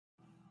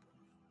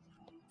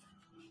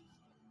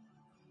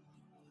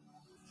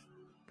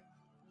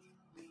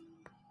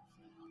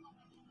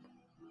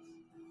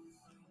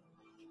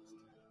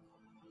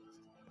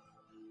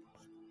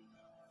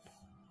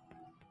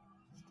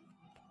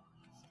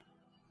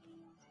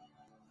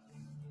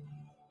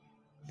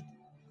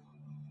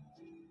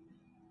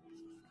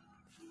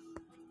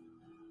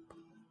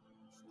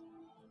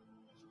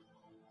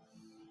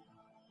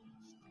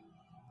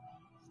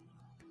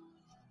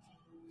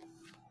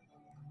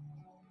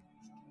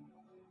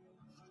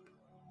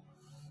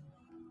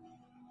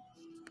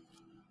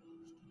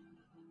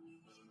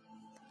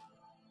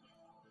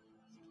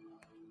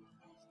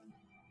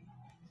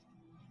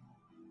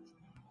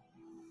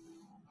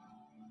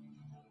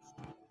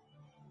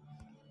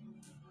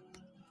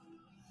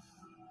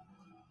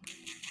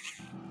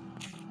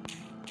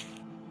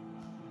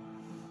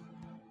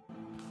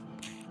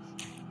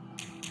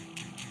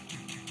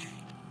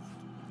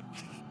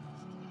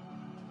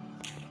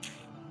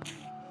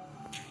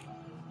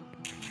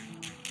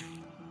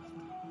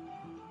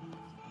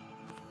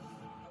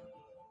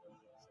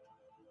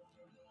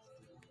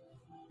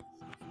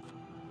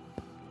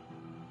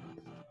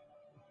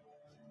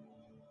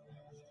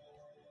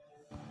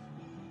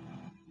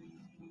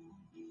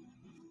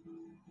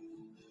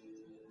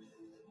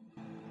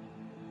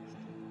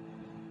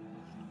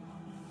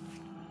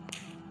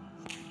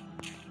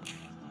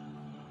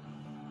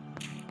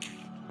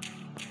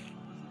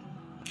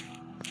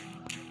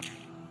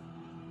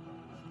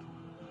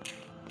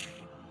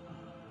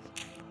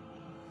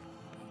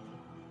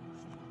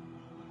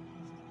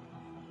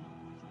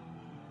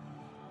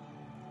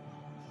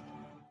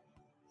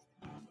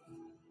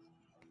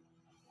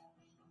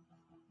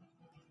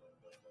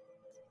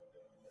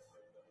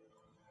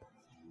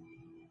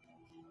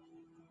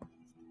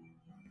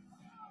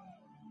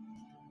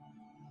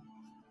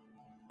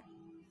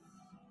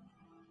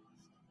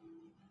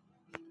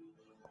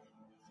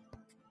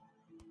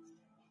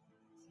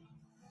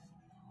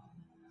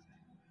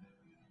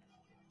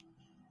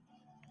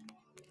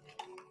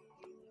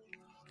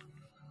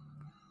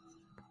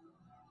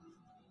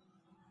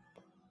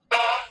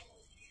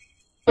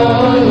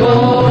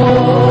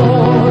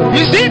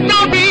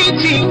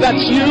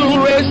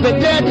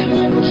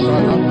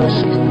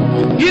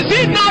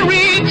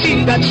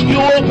that you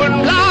open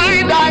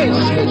blind eyes?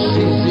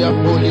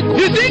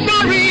 Is it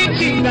not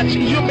written that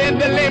you made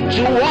the lame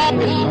to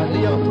walk?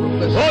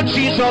 Oh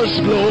Jesus,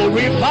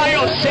 glorify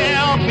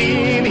yourself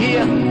in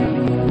here.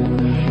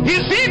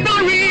 Is it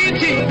not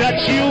written that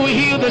you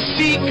heal the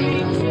sick?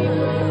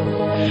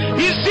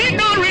 Is it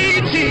not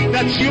written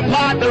that you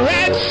part the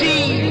Red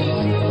Sea?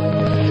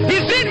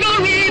 Is it not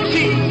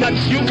written that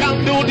you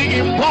can do the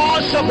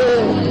impossible?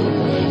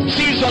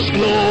 Jesus,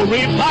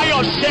 glorify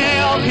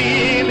yourself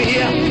in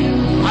here.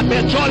 I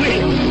bet Jolly,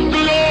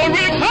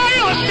 glorify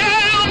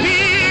yourself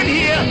in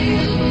here.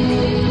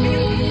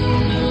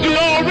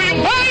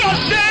 Glorify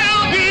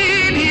yourself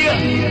in here.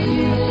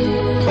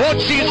 Oh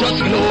Jesus,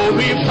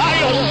 glorify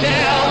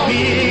yourself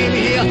in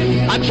here.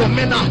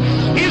 Ajomena,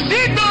 is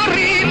it not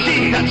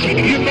written that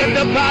you made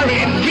the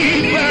barren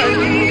give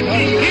birth?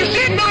 Is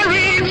it not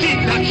written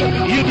that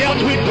you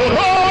dealt with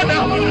Corona?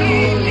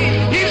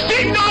 Is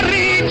it not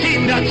written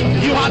that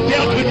you have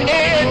dealt with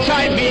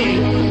HIV?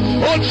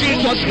 Oh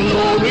Jesus,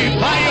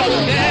 glorify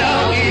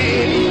yourself.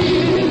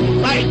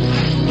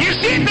 Is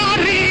it not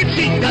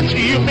written that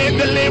you made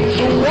the lame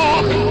to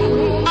walk?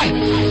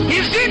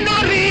 Is it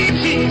not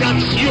written that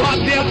you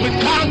have dealt with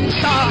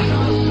cancer?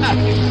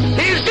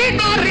 Is it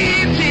not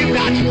written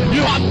that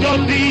you have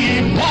done the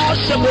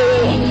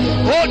impossible?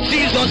 Oh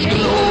Jesus,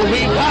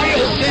 glorify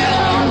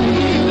yourself.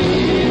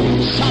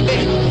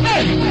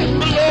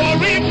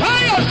 Glorify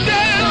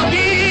yourself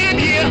in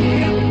here.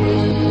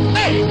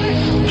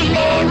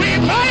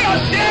 Glorify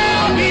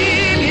yourself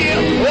in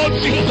here. Oh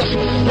Jesus,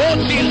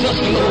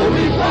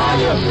 glorify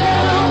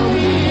yourself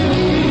in here.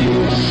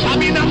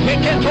 Sabina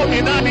peketo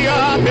minani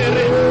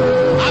abere,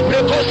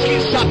 abrekoski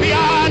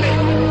sabiane.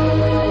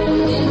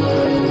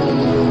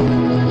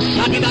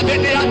 Sabina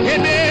bene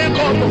atene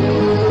como,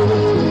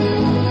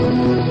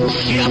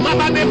 si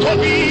amama de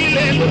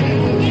kobile.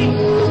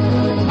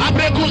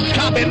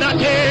 Abreguska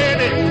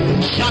benatene,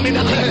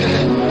 Shamina.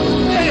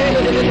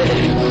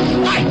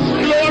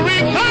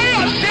 Glorify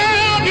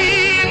yourself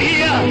in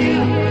here.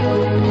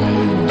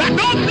 That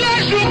no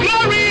flesh will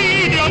glory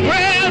in your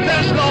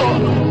presence,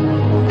 Lord.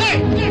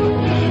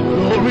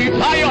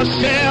 Glorify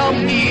yourself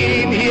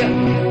in here.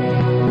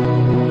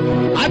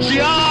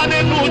 Ajiane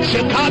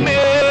nuche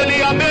kameli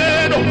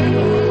ameno.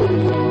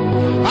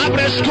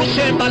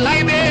 Abreskuse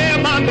malaine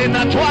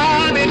mamena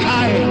tuane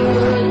kai.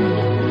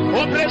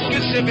 Obreski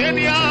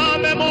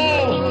seveniame mo,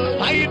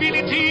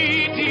 aibiliti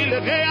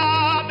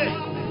leveame.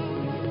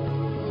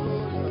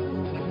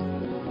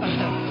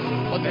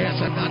 Oh,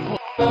 there's another.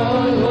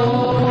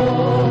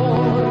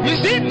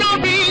 Is it not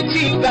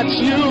written that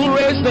you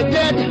raise the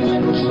dead?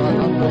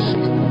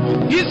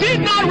 Is it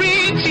not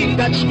written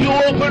that you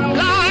open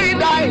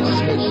blind eyes?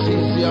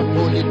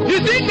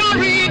 Is it not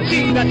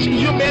written that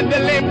you made the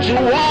lame to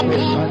walk?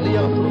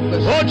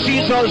 Oh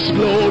Jesus,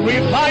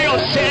 glorify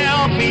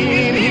yourself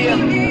in here.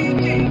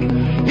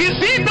 Is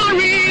it not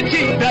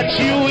written that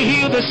you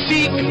heal the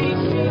sick?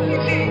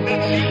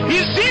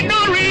 Is it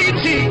not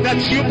written that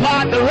you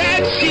part the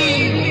Red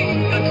Sea?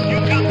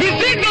 Is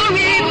it not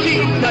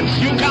written that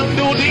you can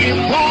do the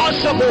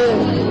impossible?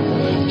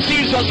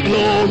 Jesus,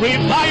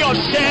 glorify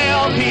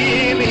yourself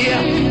in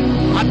here.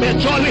 I bet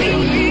Jolly,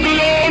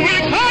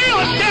 glorify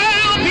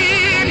yourself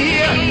in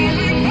here.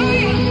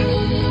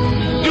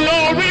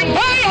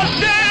 Glorify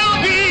yourself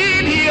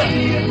in here.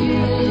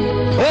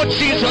 Oh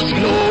Jesus,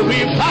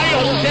 glorify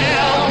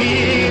yourself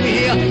in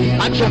here.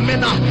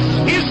 Ajomena,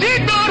 is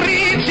it not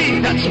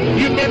written that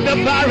you made the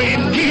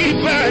barren give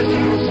birth?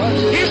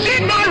 Is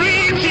it not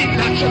written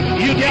that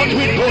you dealt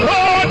with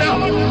Corona?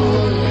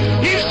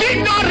 Is it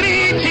not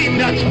written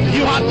that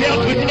you have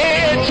dealt with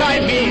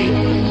HIV?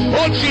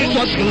 Oh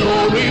Jesus,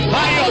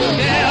 glorify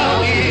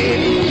yourself in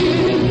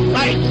here.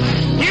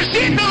 Is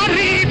it not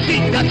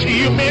written that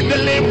you made the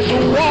lame to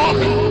walk?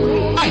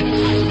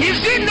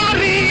 Is it not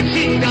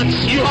written that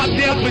you have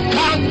dealt with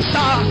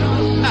cancer?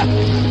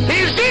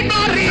 Is it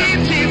not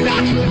written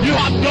that you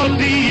have done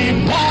the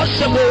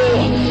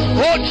impossible?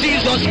 Oh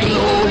Jesus,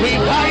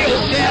 glorify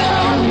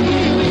yourself.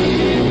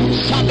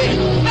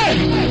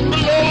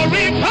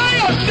 Glorify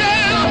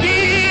yourself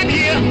in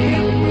here.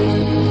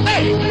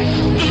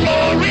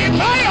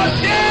 Glorify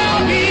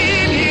yourself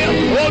in here.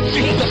 Oh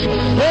Jesus,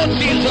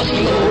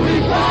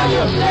 glorify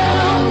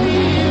yourself in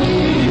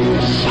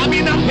here.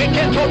 Sabina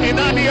peketo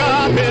minani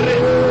abere,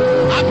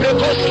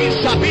 abrekoski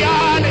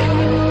sabiane.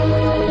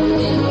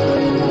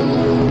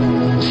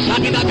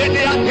 Sabina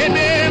bene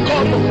atene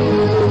como,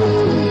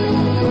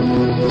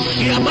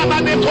 si amama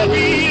de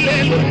kobile.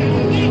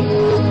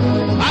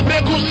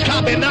 Abreguska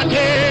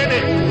benatene,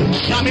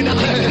 Sabina.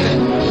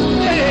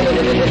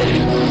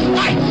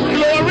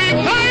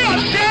 Glorify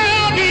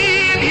yourself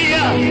in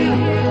here.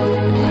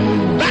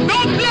 That no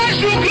flesh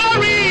will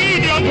glory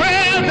in your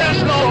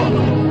presence, Lord.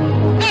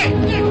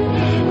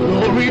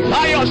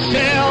 Glorify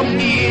yourself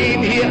in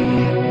here.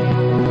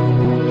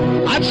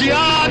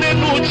 Ajiane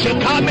nuche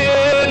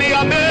kameli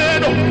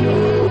ameno.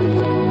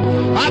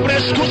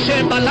 Abreskuse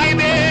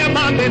malaine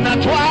mamena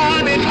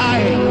tuane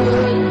kai.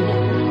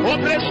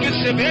 Obreski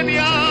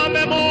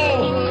seveniame mo,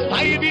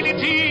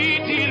 aibiliti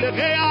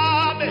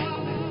leveame.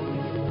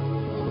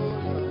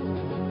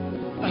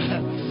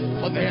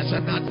 there's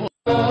an atmosphere.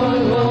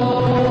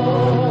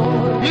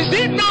 Is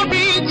it not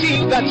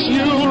written that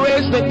you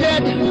raise the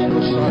dead?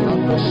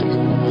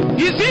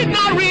 Is it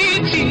not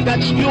written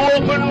that you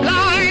open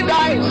blind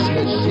eyes?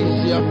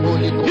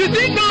 Is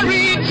it not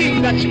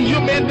written that you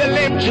made the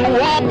lame to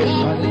walk?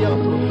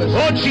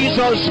 Oh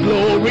Jesus,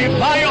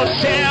 glorify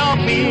yourself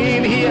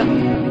in here.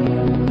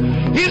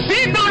 Is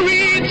it not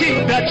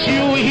written that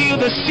you heal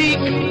the sick?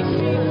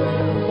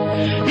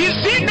 Is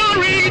it not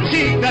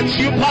written that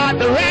you part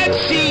the Red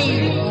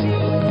Sea?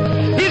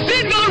 Is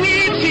it not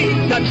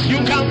written that you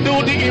can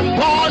do the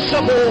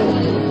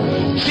impossible?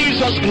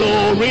 Jesus,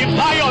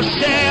 glorify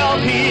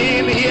yourself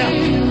in here.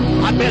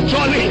 I bet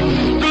only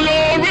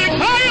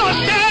glorify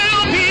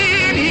yourself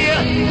in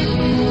here.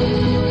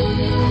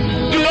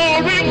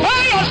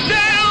 Glorify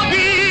yourself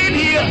in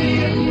here.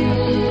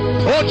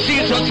 Oh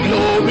Jesus,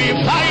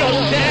 glorify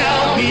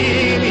yourself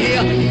in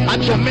here.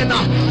 Atomena,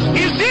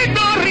 is it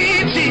not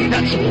written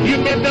that you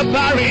made the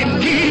barren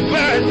give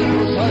birth?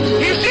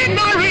 Is it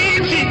not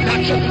written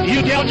that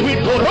you dealt with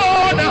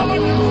corona?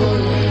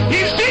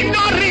 Is it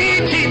not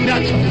written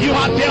that you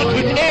have dealt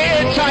with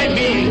HIV?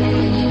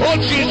 Oh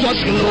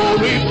Jesus,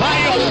 glorify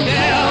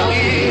yourself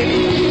in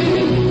here.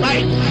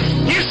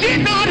 Is it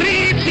not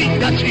written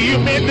that you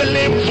made the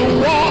lame to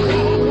walk?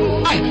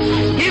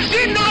 Is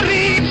it not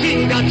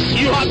written that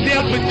you have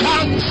dealt with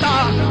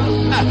cancer?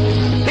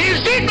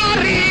 Is it not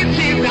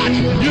written that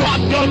you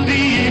have done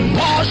the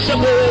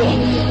impossible?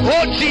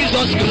 Oh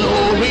Jesus,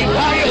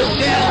 glorify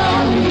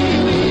yourself.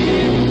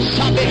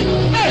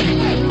 Hey,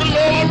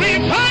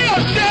 glorify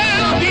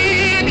yourself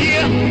in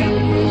here.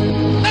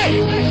 Hey,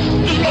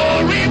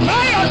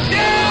 glorify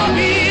yourself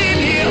in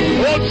here.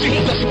 Oh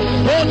Jesus,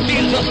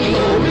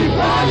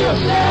 glorify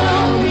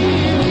yourself in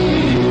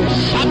here.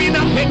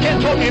 Sabina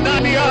peketo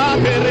minani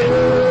abere,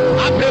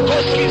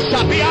 aprekoski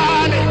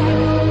sabiane.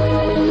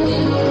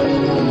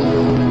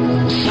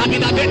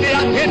 Sabina bene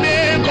atene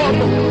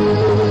como,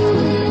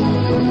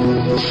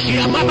 si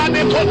amama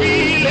ne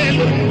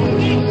kobilele,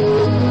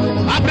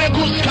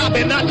 aprekoska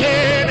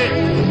benatene,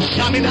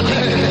 sabina.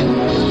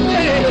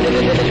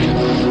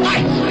 I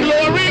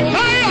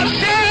glorify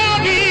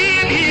yourself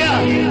in here.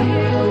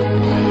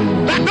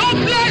 That no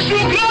flesh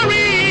will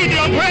glory in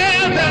your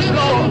presence,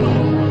 Lord.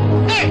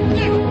 Hey,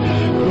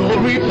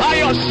 glorify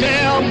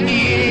yourself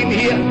in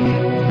here.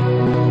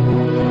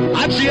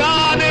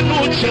 Atiane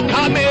nuche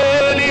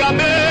kameli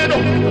ameno.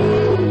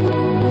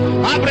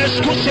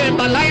 Abreskuse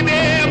malaine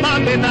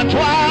mamena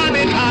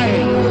tuane kai.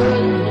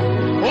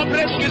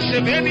 Obreskuse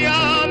venia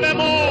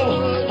memo.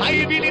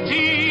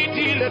 Aibiliti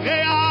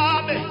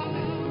leveame.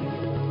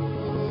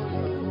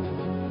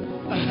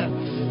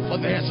 For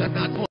there's an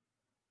atmosphere.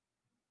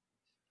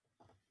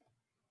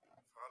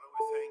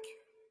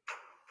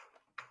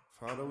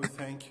 Father, we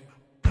thank you.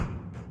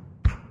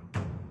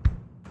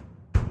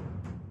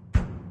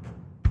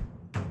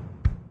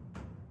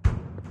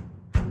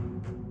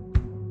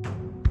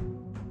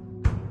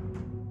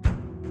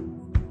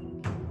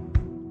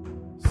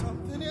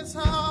 Something is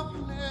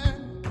happening.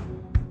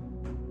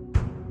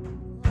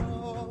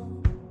 Oh.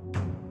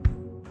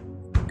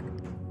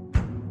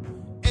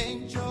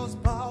 Angels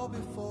bow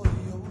before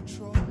your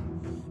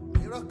throne.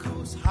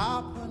 Miracles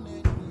happen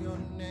in your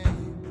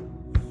name.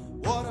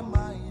 What a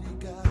mighty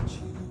God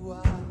you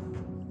are.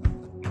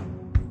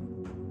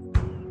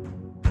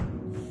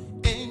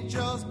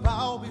 Angels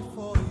bow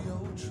before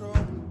your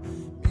throne.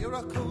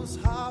 Miracles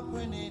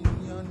happen in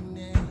your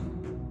name.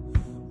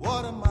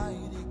 What a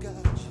mighty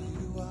God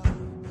you are.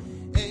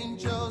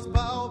 Angels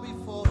bow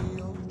before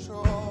your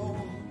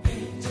throne.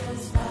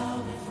 Angels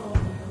bow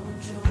before your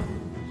throne.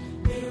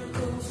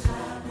 Miracles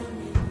happen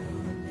in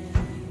your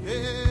name.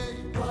 Hey.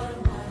 What a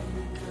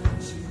mighty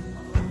God you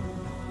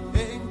are.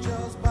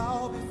 Angels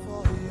bow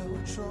before your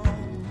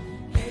throne.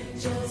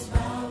 Angels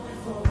bow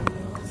before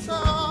your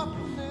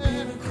throne.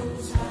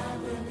 Miracles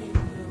happen in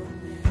your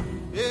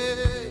name.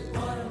 Hey.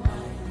 What a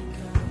mighty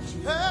God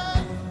you are.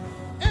 Hey.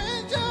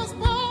 Angels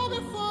bow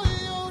before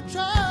your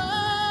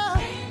throne.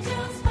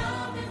 Angels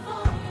bow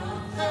before your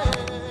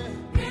throne.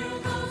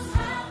 Miracles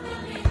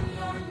happen in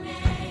your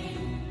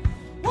name.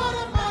 What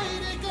a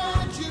mighty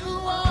God you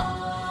are.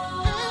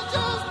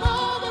 Angels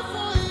bow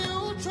before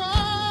your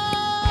throne.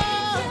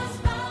 Angels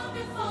bow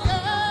before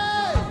your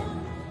throne.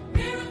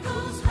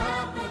 Miracles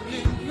happen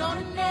in your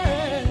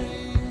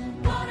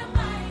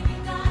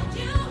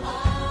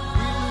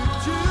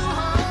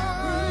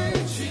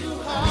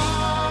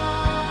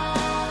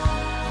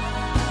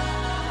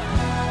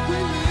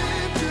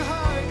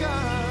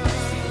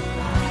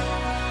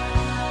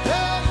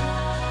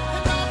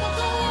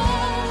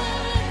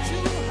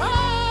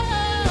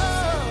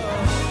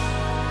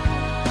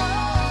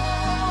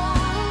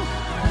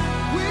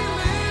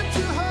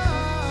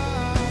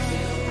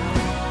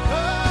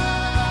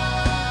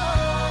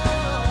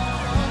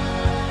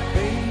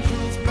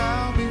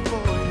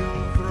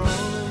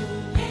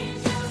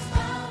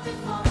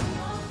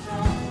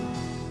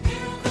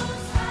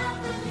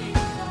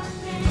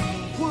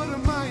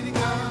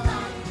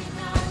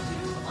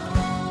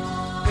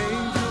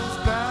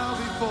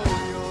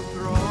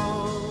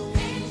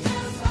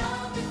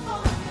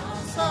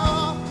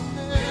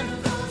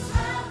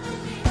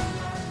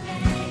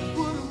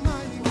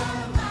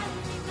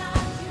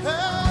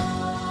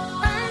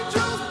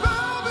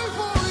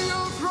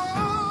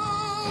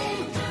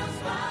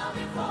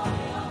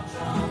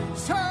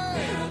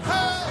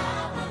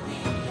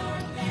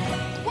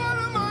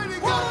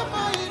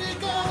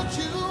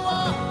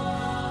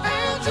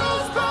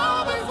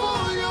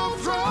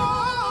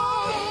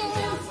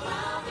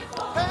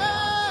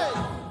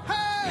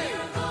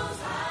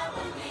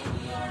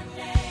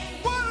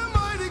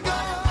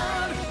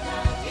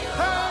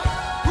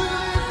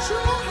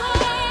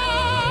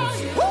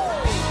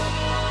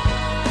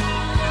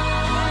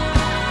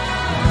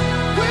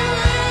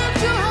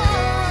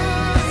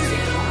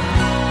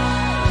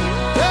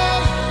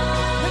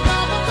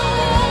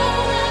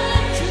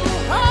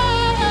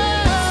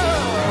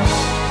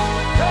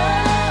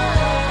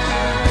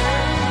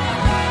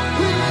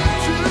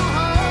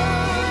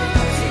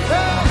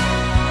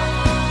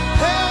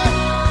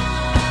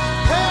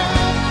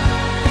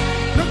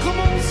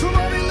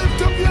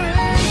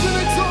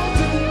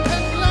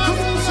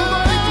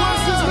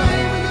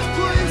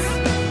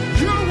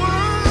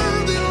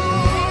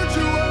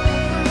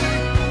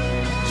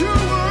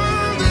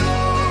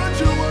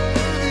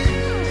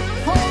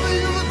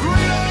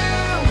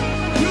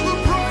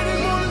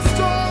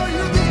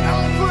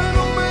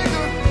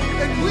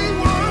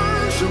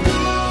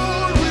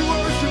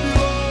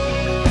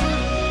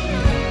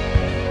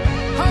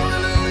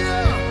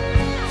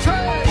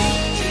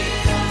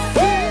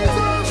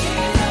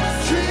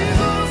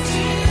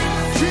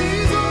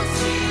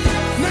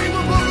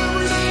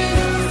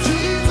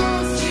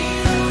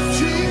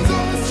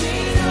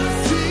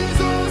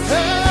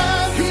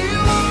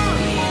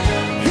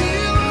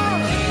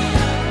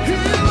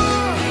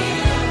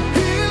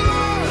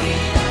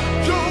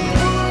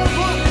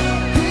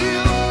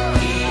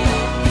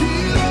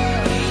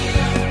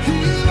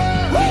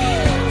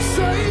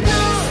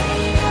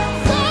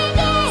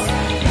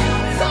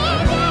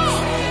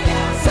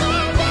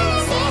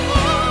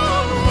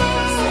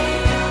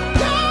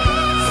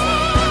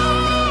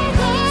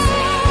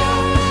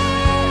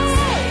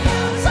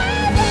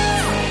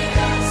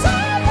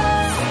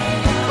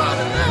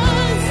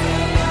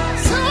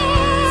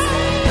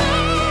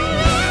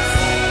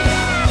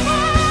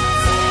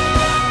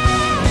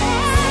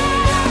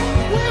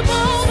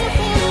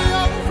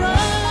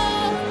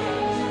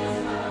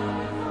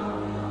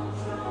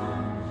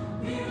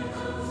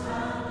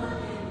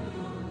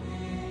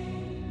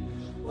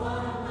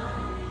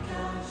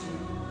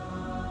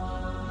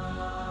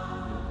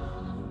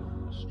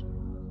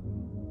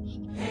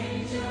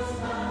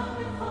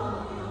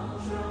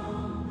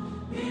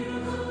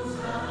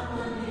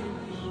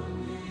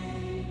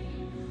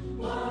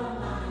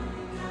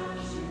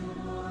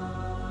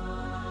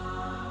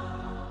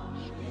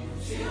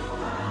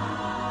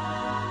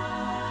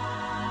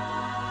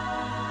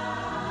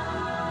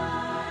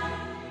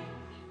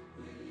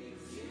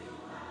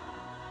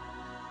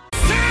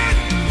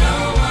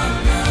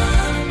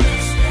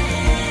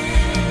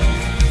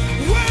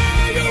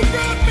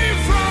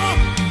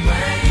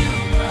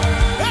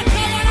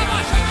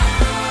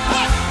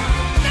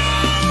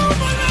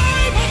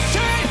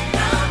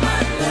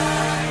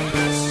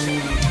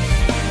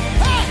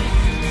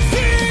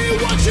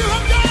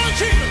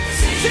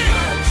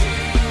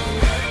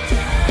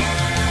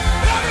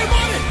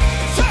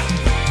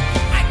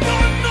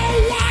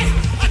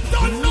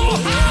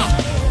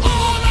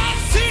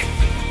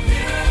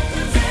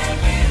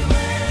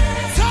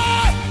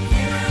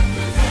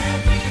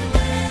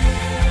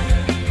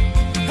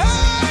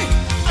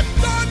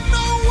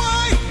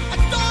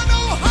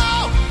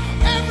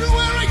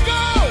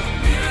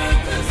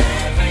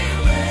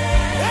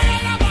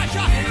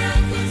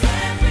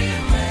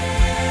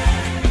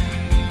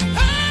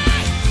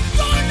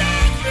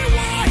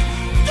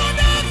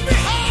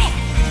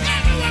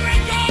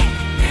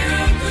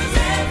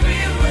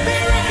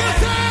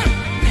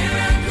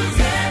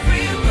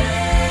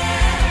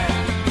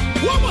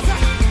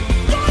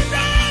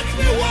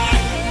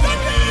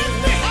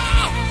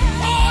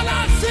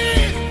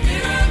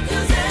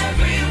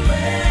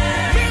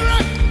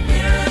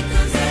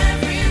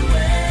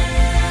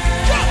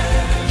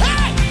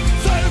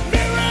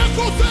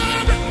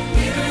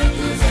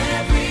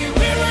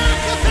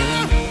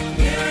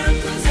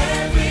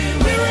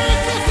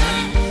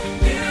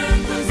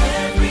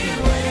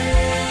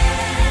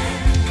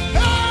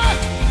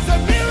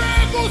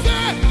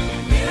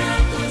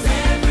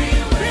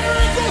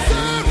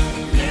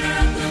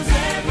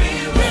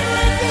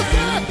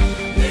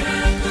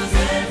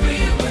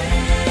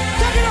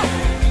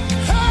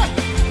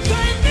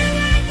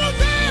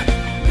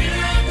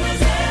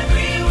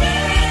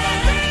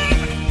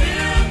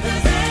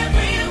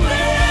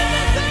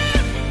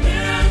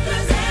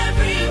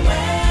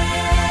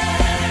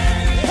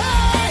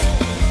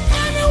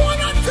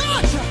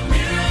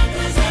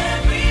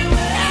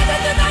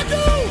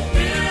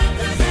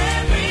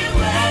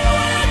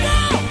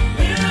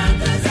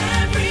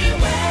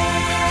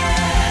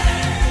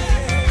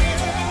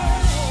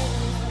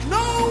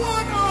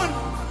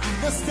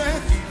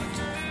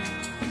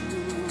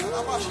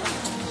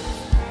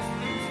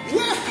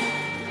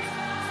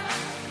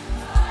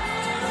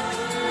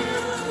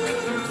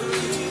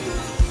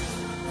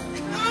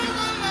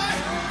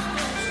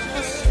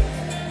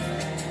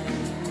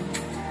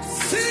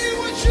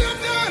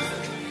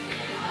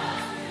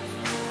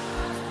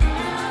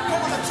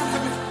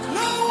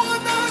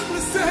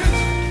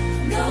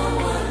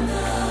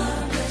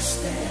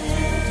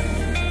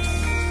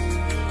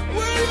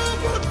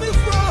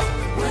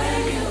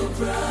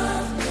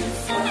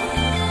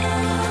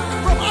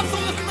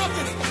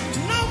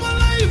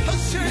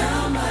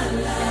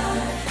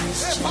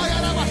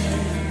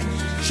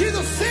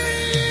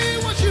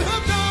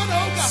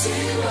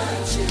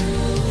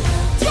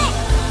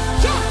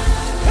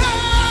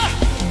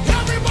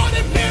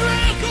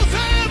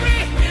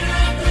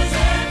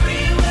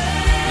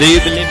Do you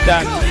believe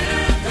that?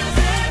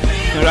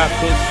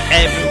 Miracles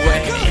everywhere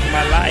in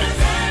my life.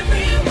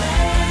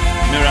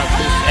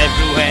 Miracles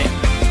everywhere.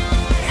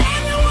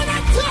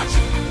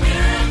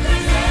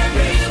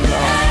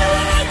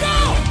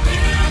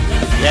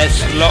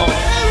 Yes, Lord.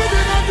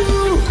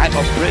 I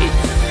operate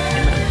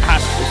in an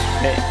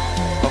atmosphere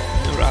of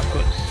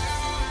miracles.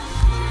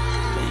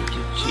 Thank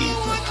you,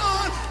 Jesus.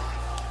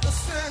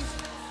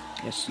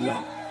 Yes,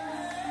 Lord.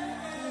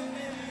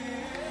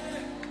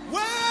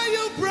 Where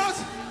you brought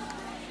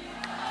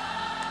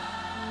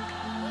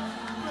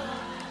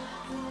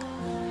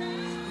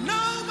no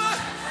man.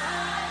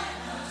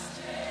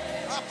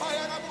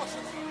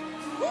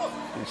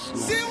 Yes,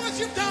 Lord. See what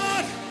you've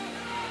done.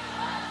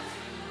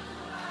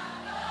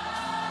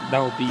 That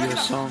will be your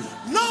song.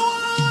 No one.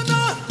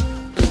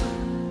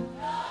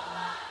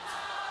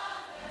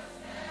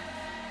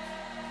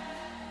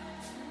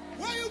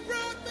 Where you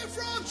brought me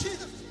from,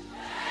 Jesus.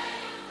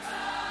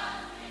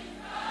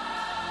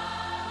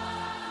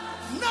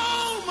 No,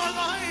 my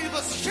life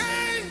has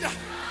changed.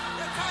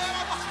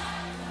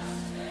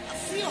 I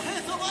see your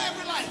hands over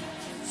every life.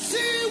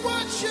 See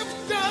what you've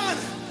done.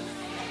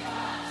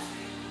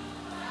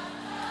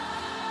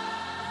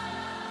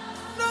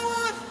 No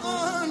one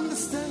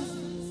understands.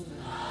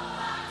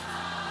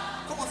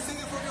 Come on, sing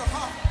it from your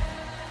heart.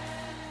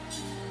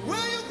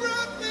 Where you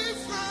brought me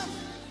from.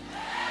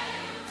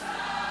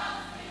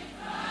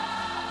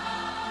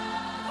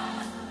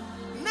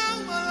 Now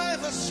my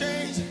life has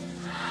changed.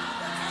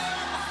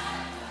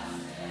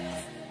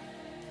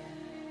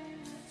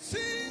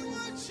 See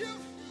what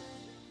you've.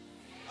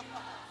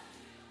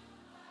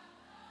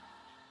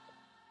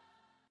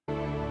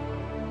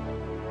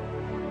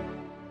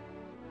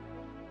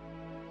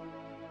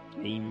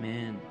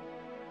 Amen.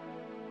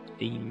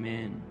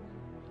 Amen.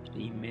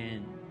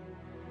 Amen.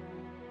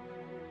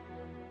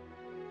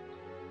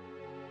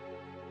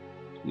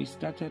 We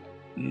started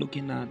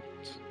looking at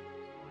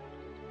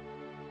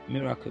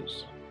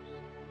miracles.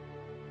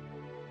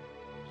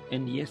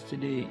 And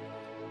yesterday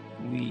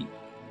we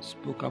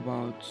spoke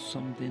about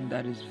something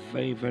that is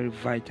very, very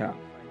vital.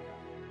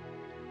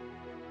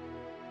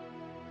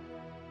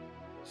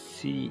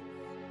 See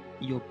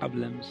your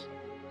problems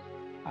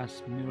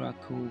as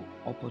miracle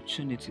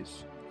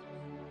opportunities.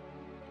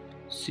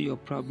 See your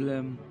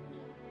problem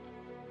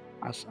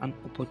as an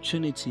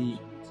opportunity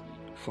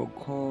for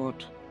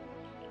God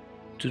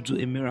to do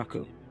a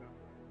miracle.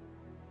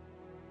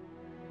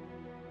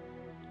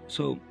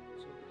 So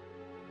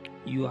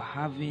you are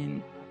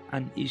having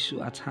an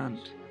issue at hand.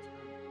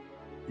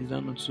 Is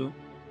that not so?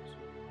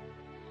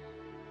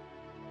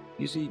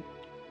 You see,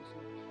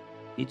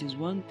 it is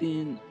one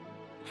thing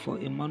for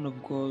a man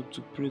of God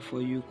to pray for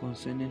you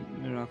concerning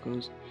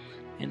miracles,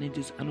 and it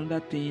is another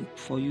thing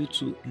for you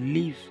to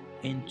live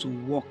and to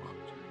walk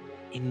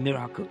in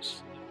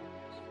miracles.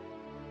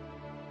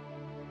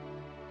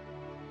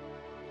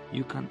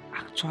 You can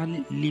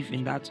actually live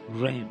in that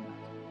realm.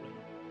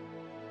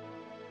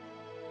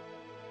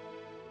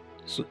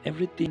 So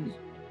everything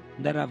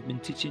that I've been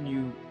teaching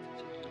you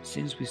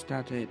since we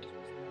started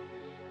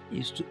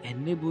is to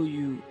enable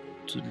you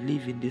to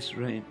live in this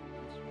realm.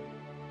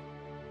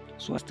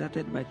 So I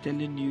started by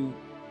telling you,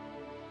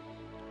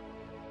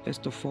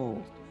 first of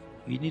all,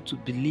 you need to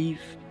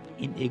believe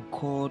in a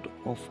God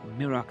of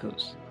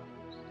miracles,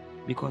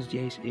 because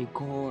there is a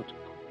God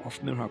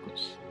of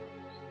miracles.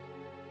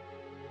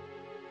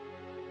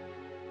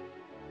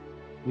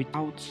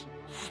 Without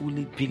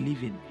fully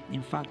believing,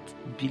 in fact,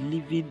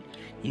 believing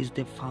is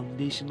the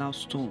foundational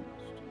stone.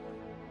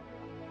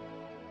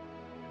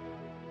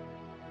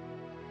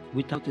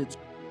 Without it,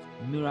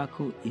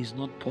 miracle is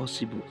not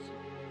possible.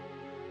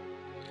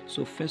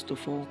 So first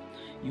of all,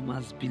 you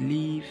must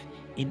believe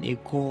in a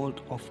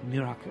God of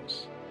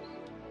miracles.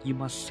 You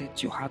must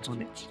set your heart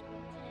on it,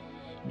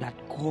 that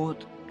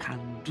God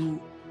can do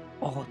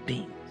all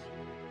things.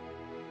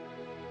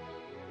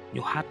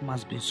 Your heart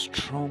must be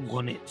strong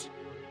on it.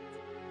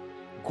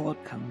 God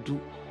can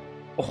do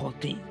all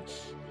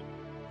things.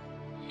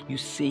 You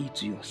say it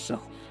to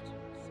yourself,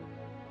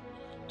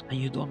 and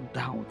you don't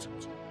doubt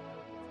it.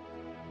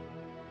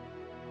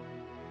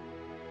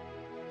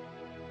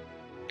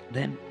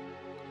 Then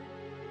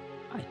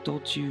I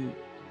taught you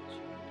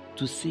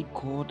to see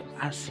God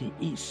as He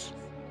is.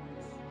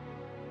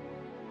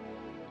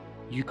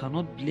 You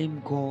cannot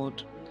blame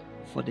God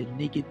for the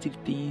negative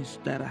things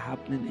that are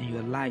happening in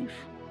your life.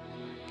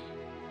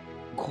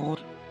 God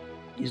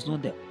is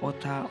not the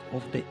author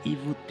of the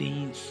evil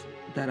things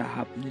that are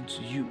happening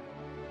to you.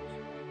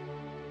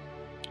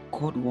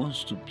 God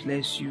wants to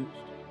bless you.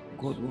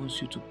 God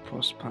wants you to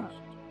prosper.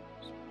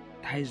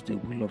 That is the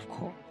will of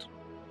God.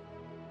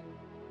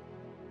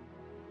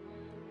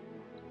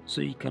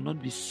 So you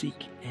cannot be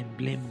sick and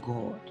blame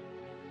God.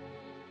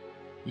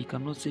 You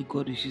cannot say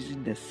God is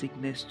using the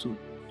sickness to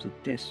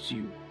test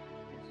you.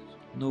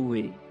 No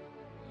way.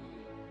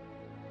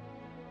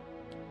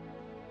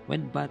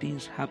 When bad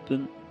things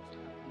happen,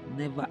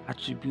 never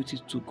attribute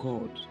it to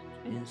God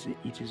and say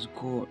it is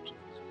God.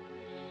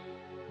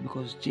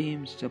 Because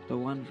James chapter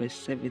 1 verse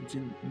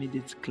 17 made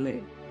it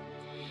clear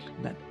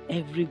that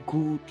every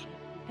good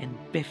and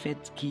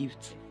perfect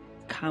gift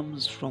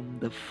comes from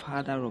the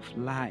Father of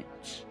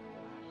lights.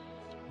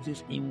 It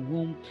says, in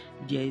whom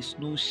there is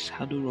no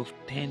shadow of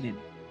turning,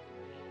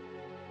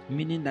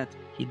 meaning that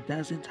he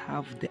doesn't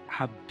have the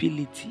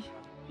ability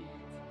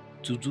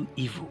to do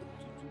evil.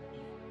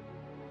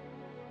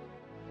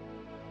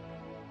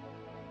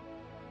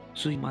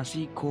 So you must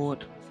see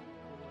God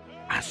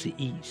as he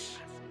is,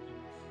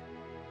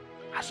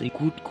 as a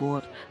good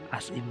God,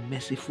 as a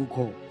merciful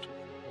God.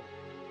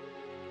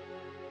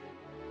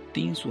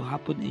 Things will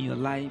happen in your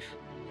life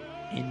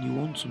and you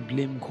want to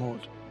blame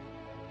God.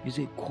 You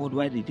say, God,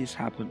 why did this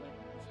happen?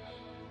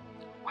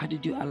 Why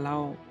did you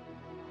allow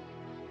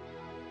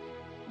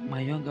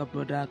my younger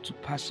brother to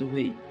pass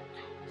away?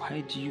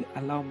 Why do you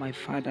allow my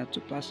father to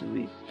pass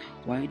away?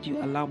 Why do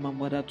you allow my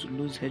mother to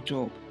lose her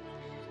job?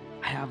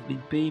 I have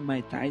been paying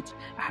my tithes.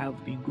 I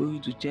have been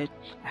going to church.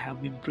 I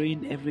have been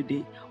praying every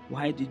day.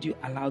 Why did you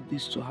allow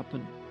this to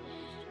happen?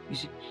 You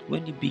see,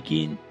 when you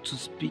begin to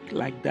speak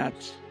like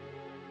that,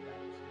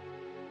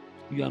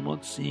 you are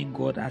not seeing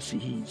God as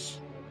he is.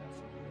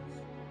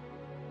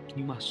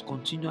 You must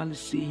continually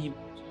see him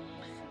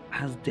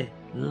as the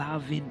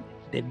loving,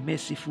 the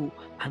merciful,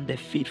 and the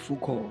faithful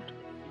God.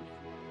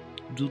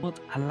 Do not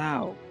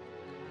allow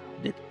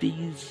the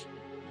things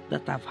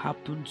that have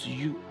happened to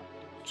you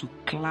to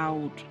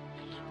cloud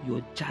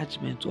your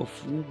judgment of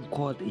whom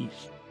God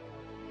is.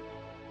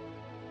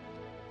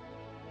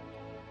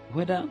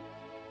 Whether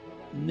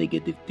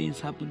negative things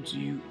happen to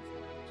you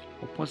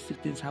or positive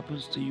things happen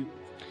to you,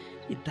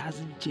 it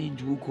doesn't change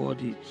who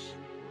God is.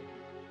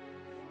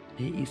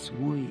 He is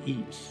who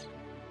he is.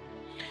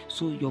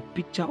 So your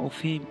picture of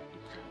him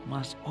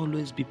must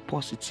always be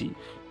positive.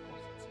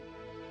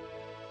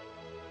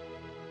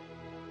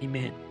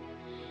 Amen.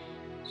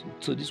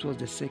 So this was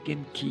the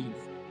second key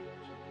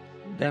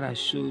that I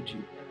showed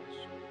you.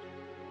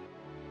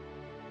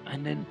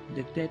 And then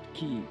the third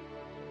key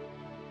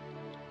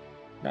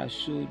that I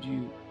showed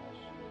you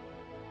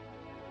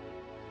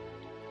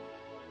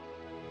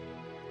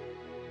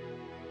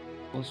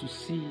was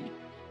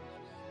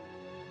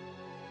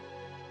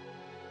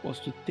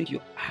to take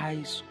your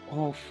eyes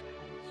off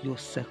your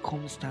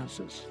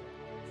circumstances.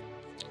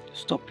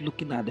 Stop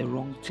looking at the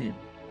wrong thing.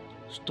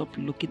 Stop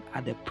looking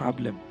at the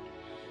problem.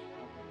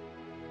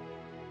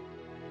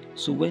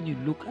 So when you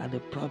look at the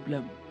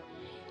problem,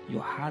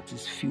 your heart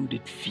is filled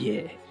with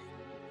fear.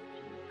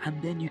 And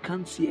then you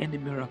can't see any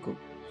miracle.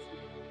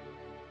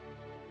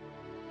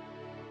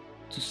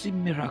 To see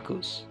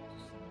miracles,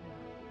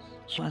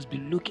 you must be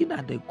looking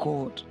at the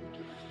God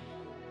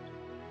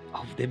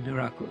of the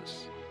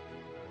miracles.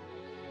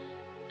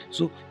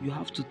 So you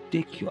have to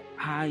take your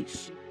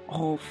eyes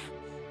off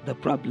the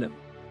problem.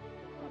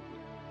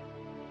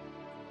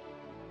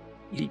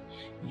 You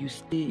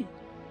stay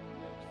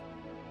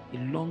a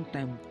long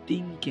time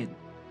thinking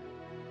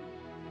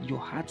your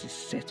heart is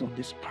set on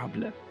this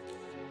problem.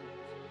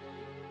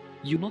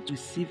 You not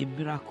receive a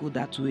miracle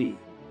that way.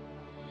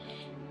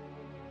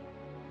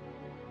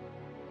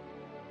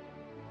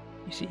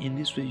 You see, in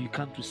this way you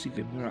can't receive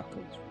a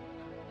miracle.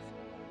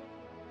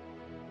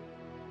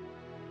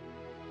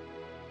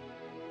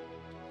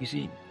 You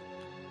see,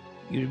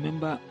 you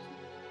remember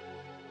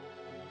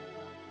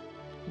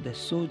the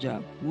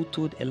soldier who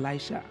told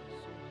Elisha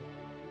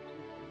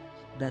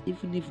that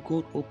even if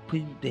God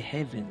opened the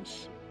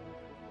heavens,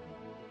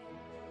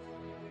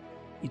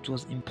 it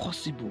was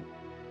impossible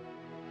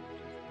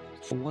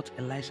for what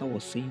Elisha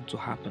was saying to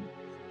happen.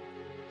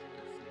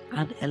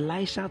 And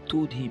Elisha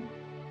told him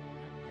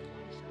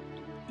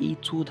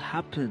it would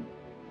happen,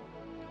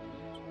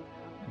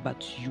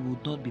 but you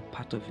would not be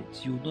part of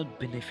it. You will not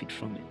benefit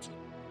from it.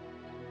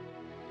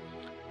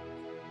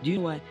 Do you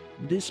know why?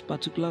 This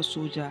particular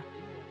soldier,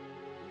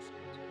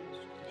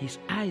 his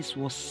eyes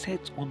were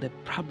set on the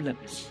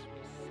problems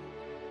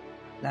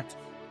that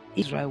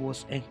Israel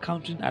was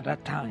encountering at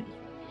that time.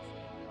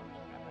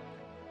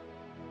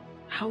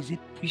 How is it?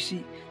 You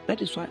see,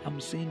 that is why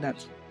I'm saying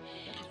that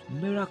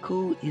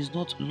miracle is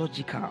not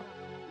logical.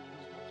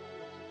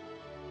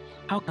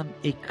 How can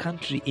a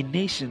country, a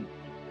nation,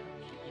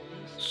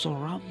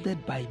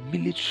 surrounded by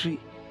military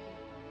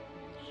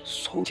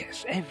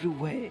soldiers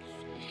everywhere,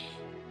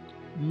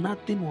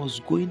 nothing was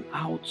going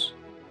out,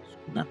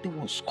 nothing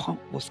was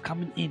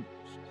coming in,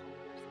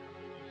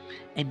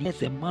 and yet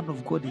the man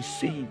of God is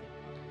saying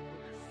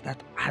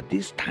that at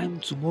this time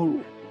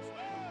tomorrow,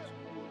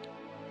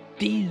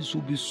 things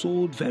will be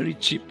sold very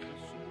cheap.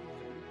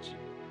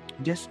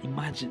 Just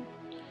imagine,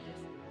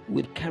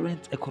 with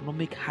current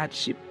economic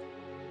hardship,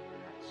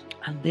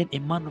 and then a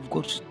man of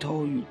God should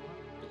tell you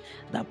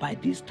that by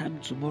this time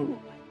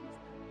tomorrow,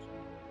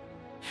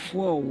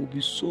 4 will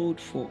be sold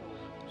for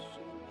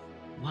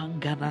 1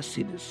 Ghana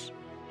cedis.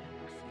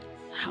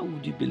 How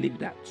would you believe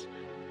that?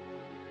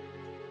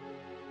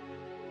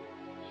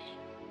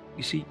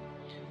 You see,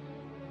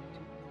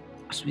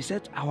 as we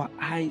set our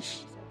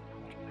eyes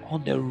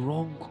on the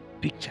wrong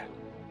picture,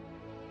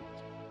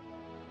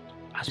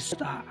 as we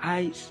set our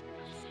eyes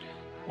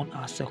on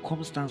our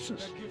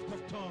circumstances,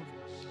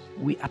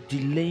 we are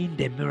delaying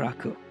the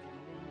miracle.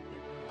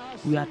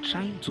 we are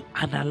trying to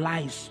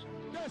analyze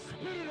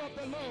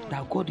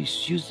that God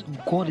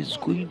is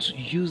going to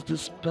use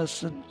this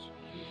person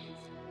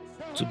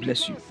to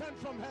bless you.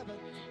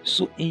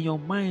 So in your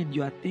mind,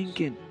 you are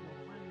thinking,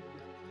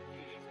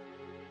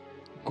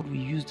 God will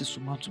use this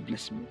woman to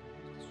bless me.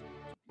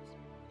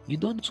 You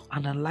don't need to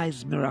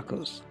analyze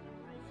miracles.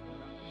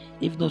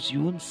 If not,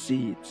 you won't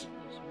see it.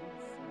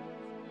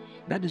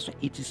 That is why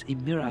it is a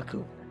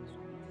miracle.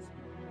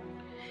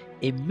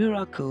 A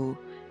miracle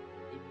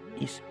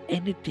is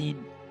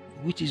anything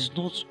which is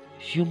not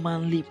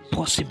humanly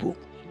possible.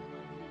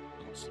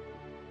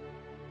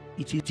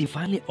 It is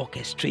divinely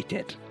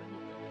orchestrated.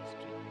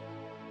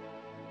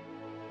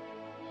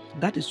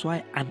 That is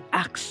why an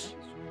axe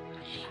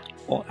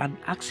or an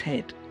axe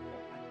head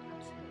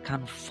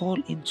can fall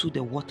into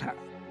the water,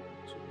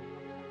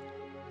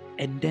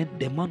 and then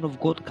the man of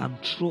God can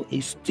throw a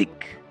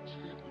stick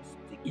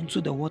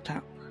into the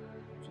water,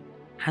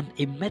 and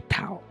a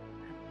metal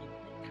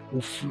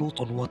will float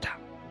on water.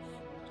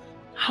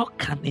 How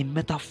can a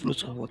metal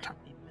float on water?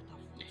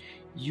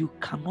 You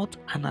cannot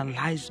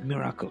analyze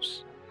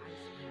miracles.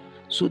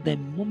 So the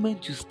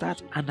moment you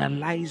start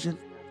analyzing,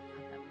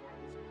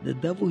 the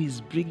devil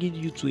is bringing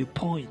you to a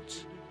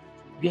point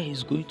where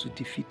he's going to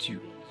defeat you,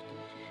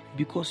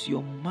 because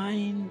your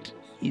mind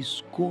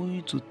is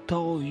going to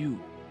tell you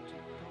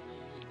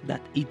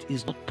that it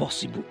is not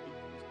possible.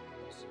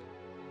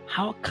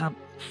 How can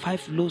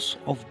 5 loaves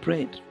of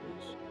bread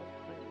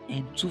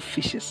and 2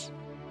 fishes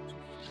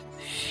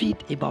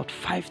feed about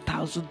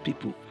 5,000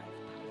 people?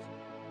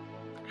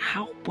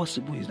 How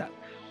possible is that?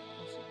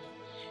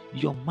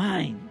 Your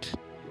mind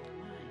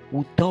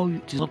will tell you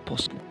it is not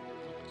possible.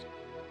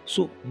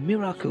 So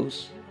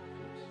miracles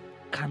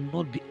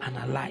cannot be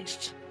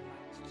analyzed.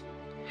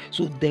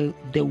 So the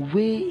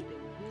way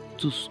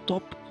to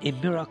stop a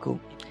miracle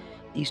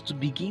is to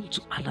begin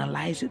to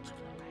analyze it,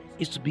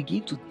 is to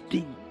begin to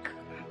think,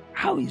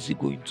 how is it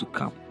going to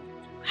come?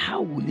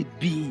 How will it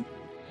be?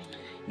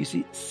 You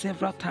see,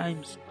 several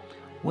times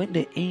when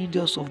the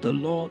angels of the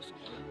Lord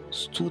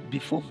stood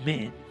before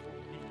men,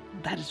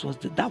 that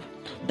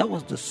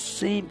was the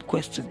same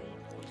question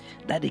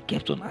that they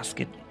kept on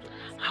asking.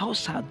 How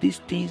shall these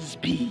things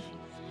be?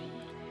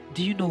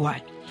 Do you know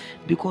why?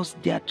 Because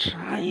they are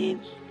trying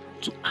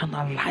to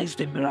analyze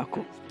the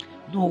miracle.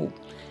 No,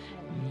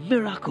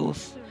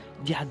 miracles,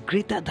 they are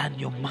greater than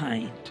your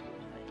mind,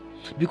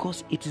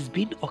 because it is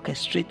being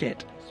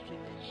orchestrated.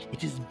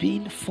 It is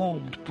being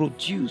formed,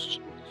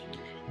 produced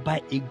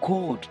by a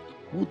God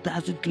who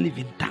doesn't live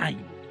in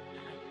time,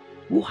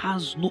 who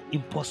has no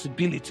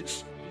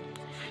impossibilities.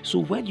 So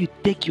when you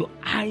take your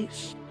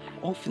eyes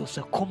off your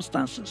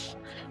circumstances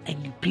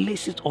and you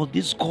place it on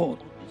this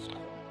God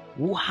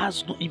who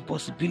has no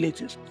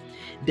impossibilities,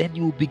 then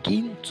you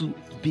begin to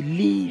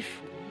believe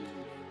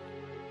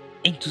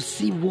and to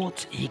see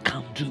what he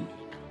can do.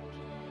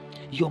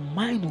 Your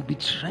mind will be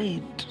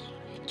trained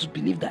to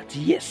believe that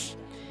yes,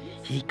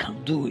 he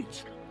can do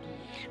it.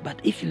 But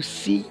if you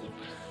see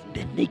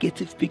the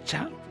negative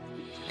picture,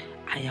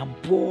 I am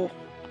poor,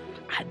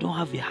 I don't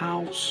have a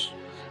house,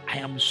 I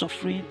am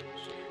suffering,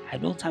 I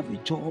don't have a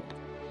job,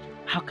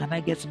 how can I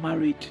get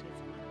married?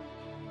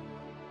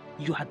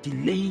 You are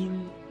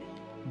delaying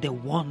the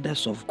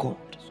wonders of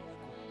God.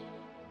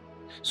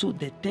 So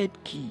the third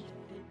key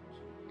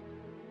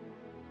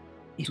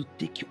is to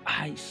take your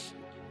eyes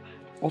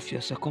off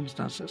your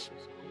circumstances.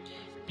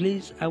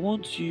 Please, I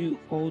want you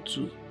all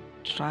to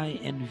try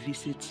and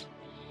visit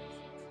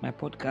my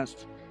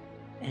podcast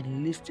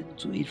and listen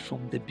to it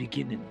from the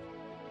beginning,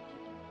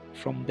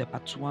 from the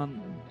part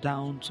 1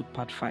 down to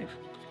part 5.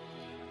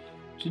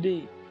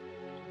 Today,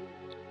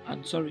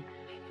 I'm sorry,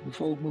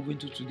 before we move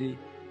into today,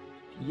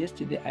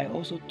 yesterday I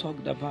also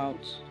talked about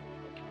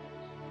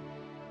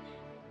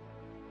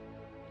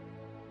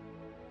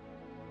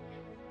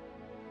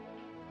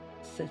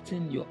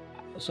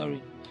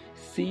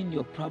seeing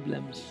your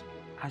problems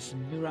as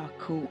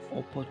miracle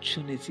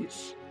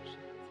opportunities.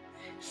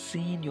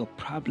 Seeing your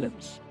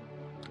problems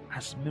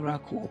as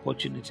miracle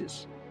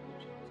opportunities.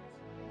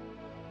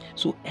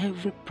 So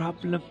every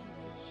problem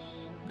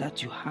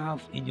that you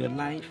have in your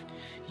life,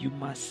 you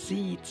must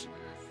see it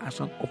as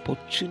an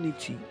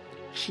opportunity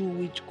through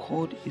which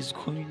God is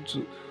going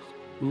to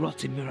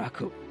wrought a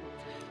miracle.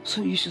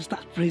 So you should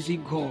start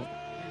praising God,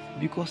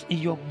 because in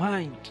your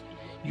mind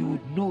you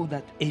would know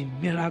that a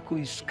miracle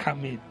is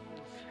coming.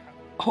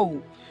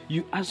 Oh,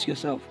 you ask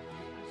yourself,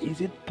 is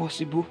it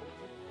possible?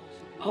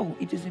 Oh,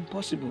 it is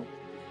impossible.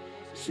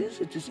 Since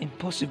it is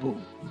impossible,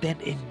 then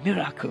a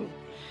miracle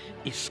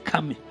is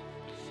coming.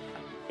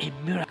 A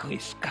miracle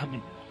is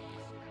coming.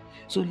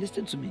 So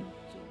listen to me.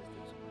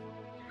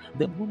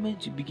 The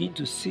moment you begin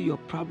to see your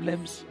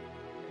problems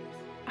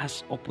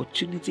as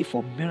opportunity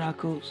for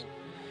miracles,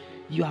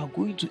 you are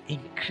going to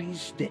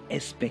increase the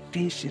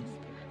expectation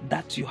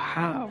that you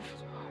have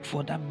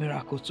for that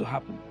miracle to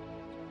happen.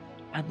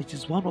 And it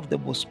is one of the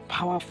most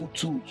powerful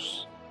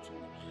tools,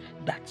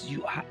 that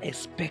you are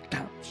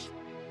expectant.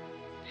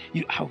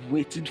 You are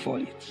waiting for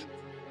it.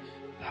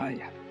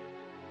 Higher.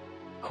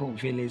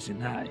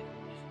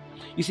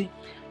 You see,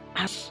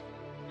 as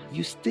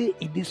you stay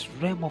in this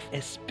realm of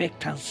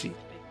expectancy,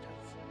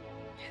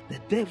 the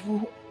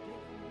devil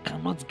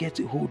cannot get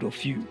a hold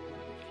of you,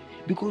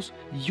 because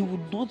you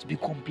will not be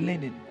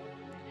complaining,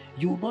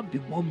 you will not be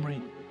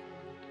murmuring.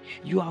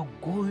 You are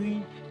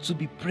going to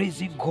be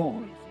praising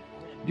God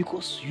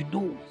because you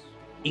know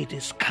it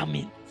is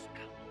coming.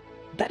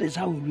 That is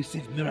how we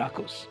receive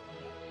miracles.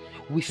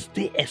 We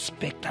stay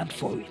expectant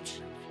for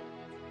it.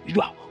 You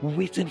are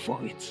waiting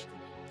for it.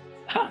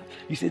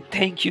 You say,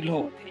 thank you,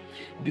 Lord,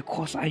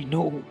 because I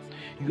know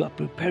you are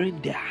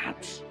preparing the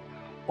heart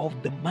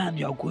of the man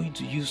you are going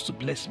to use to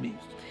bless me.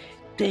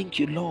 Thank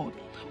you, Lord,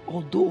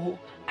 although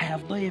I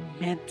have not yet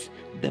met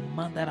the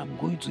man that I'm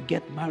going to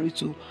get married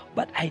to,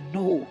 but I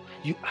know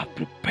you are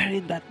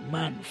preparing that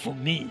man for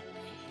me.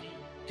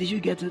 Did you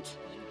get it?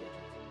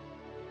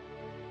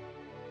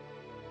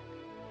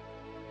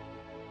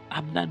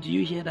 Abner, do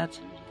you hear that?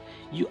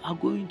 You are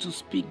going to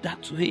speak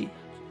that way,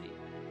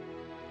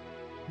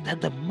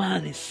 that the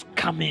man is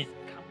coming.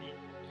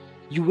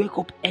 You wake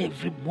up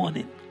every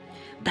morning,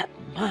 that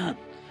man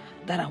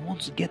that I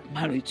want to get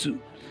married to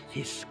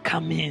is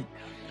coming,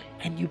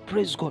 and you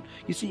praise God.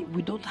 You see,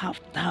 we don't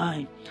have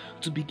time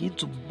to begin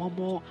to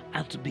murmur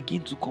and to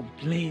begin to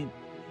complain,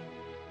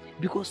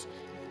 because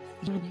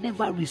you will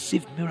never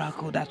receive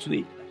miracle that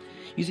way.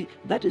 You see,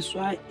 that is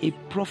why a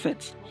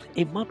prophet,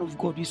 a man of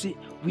God, you see,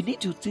 we need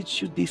to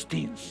teach you these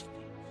things,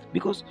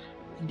 because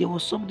there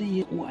was somebody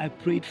here who I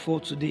prayed for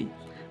today,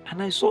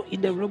 and I saw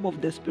in the realm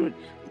of the spirit,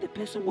 the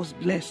person was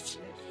blessed,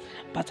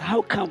 but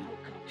how come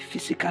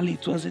physically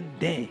it wasn't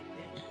there?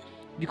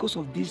 Because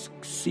of these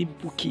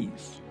simple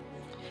keys.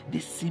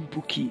 These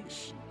simple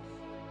keys.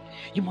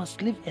 You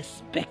must live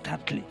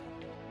expectantly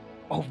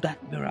of that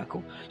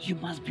miracle. You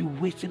must be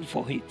waiting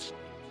for it.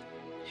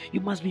 You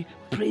must be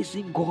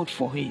praising God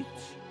for it.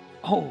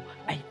 Oh,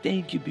 I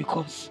thank you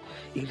because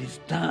it is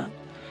done.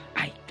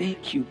 I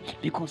thank you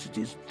because it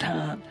is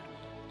done.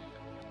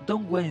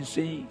 Don't go and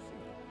say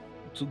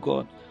to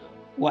God,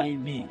 why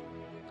me?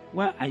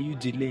 Why are you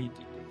delayed?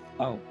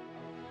 Oh,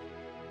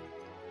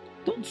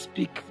 don't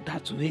speak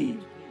that way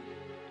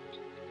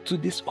to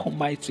this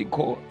Almighty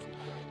God.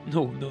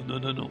 No.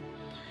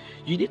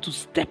 You need to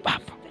step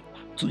up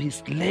to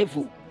His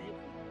level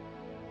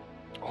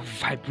of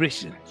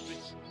vibration.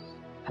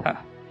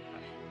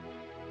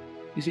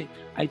 You see,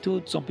 I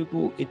told some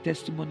people a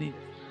testimony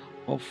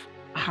of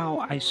how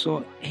I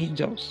saw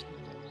angels,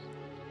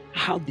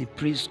 how they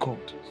praised God.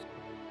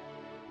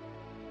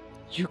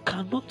 You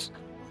cannot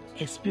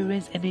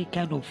experience any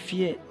kind of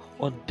fear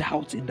or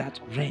doubt in that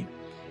realm.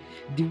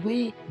 The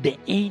way the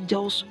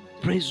angels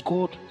praise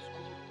God,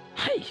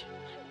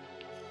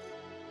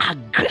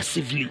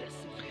 aggressively.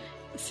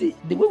 See,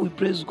 the way we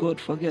praise God,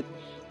 forget.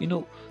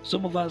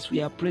 Some of us,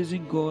 we are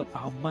praising God,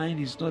 our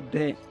mind is not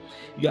there.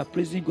 You are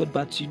praising God,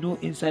 but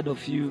inside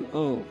of you,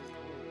 oh,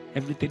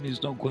 everything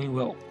is not going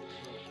well.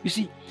 You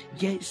see,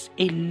 there is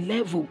a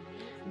level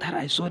that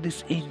I saw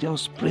these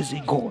angels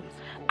praising God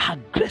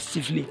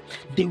aggressively.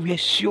 They were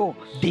sure,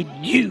 they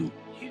knew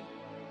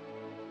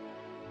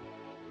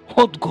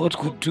what God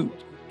could do.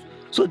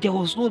 So there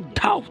was no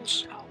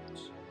doubt.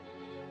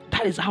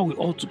 That is how we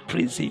ought to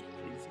praise Him,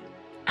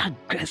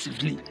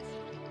 aggressively.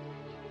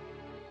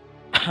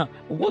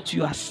 What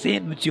you are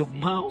saying with your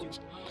mouth,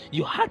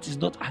 your heart is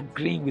not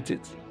agreeing with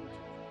it.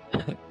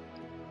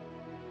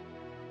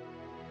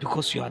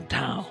 Because you are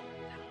down.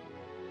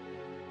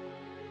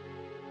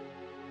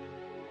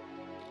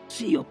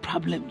 See your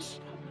problems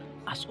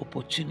as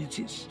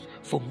opportunities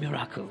for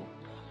miracle.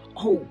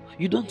 Oh,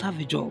 you don't have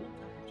a job?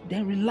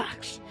 Then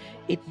relax.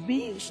 It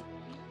means,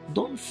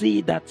 don't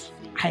say that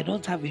I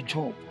don't have a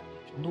job.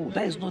 No,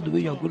 that is not the way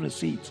you are going to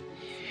say it.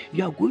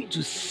 You are going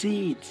to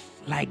say it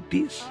like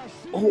this.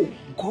 Oh,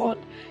 God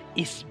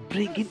is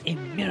bringing a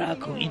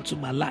miracle into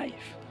my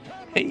life.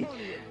 Hey,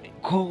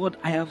 God,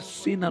 I have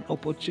seen an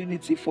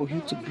opportunity for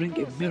you to bring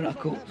a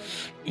miracle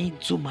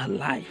into my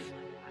life.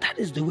 That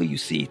is the way you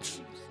see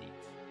it.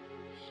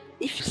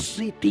 If you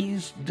see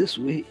things this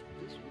way,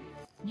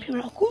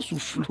 miracles will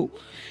flow.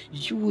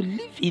 You will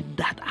live in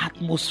that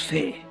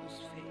atmosphere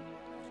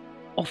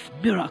of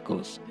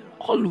miracles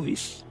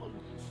always.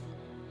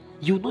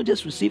 You will not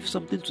just receive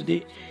something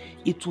today,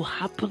 it will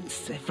happen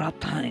several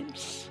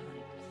times.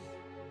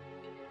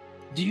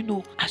 Do you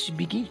know, as you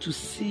begin to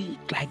see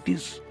it like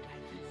this,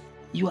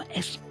 you are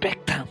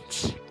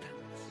expectant.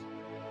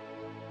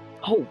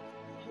 Oh,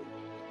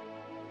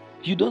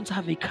 you don't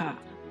have a car.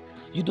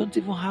 You don't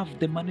even have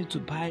the money to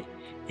buy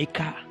a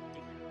car.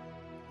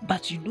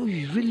 But you know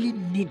you really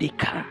need a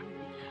car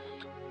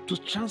to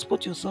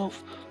transport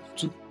yourself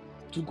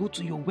to go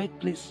to your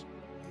workplace,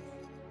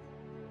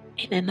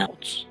 in and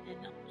out.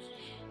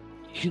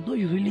 You know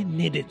you really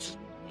need it,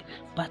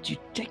 but you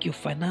check your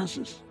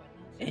finances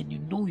and you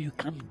know you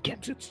can't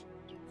get it.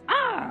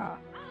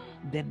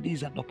 Then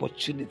there's an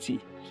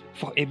opportunity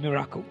for a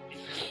miracle.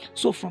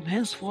 So from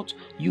henceforth,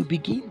 you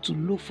begin to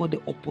look for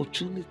the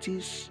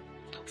opportunities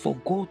for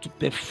God to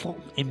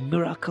perform a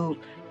miracle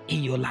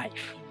in your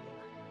life.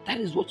 That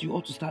is what you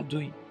ought to start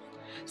doing.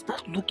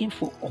 Start looking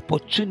for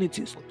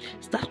opportunities.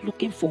 Start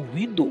looking for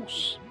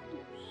windows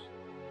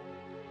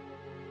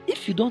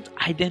if you don't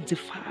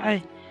identify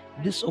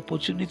these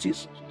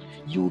opportunities,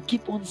 you will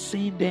keep on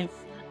seeing them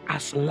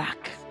as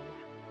lack.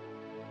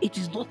 It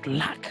is not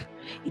lack.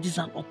 It is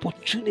an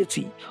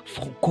opportunity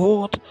for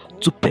God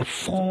to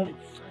perform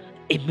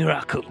a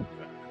miracle.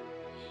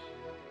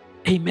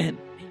 Amen.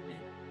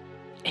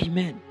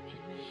 Amen.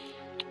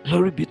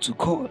 Glory be to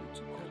God.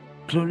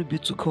 Glory be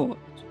to God.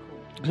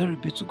 Glory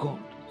be to God.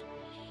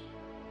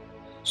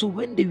 So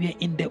when they were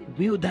in the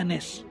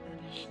wilderness,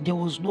 there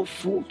was no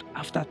food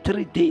after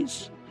 3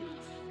 days.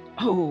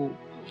 Oh,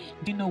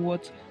 do you know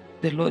what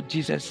the Lord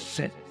Jesus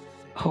said?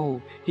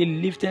 Oh, he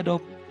lifted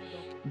up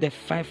the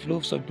 5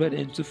 loaves of bread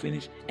and 2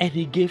 fish, and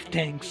he gave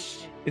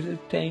thanks. He said,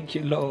 "Thank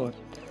you, Lord."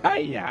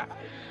 Hiya.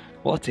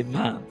 What a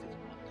man.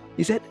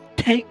 He said,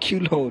 "Thank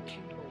you, Lord."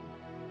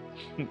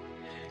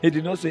 He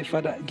did not say,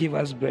 "Father, give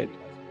us bread."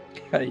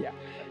 Hiya.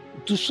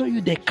 To show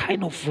you the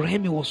kind of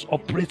realm he was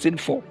operating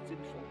for.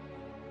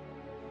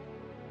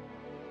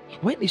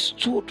 When he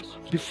stood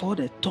before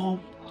the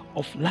tomb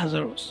of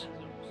Lazarus,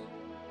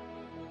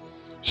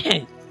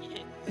 he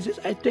says,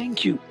 "I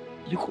thank you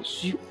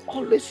because you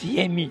always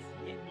hear me."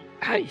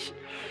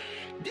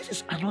 This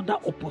is another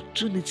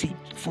opportunity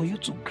for you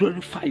to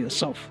glorify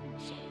yourself.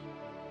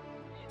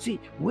 See,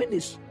 when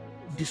his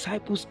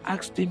disciples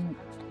asked him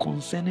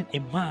concerning a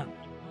man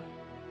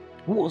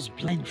who was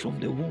blind from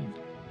the womb,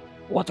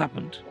 what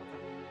happened?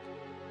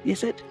 He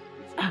said,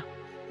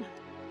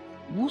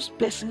 whose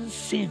person's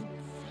sin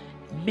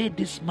made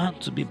this man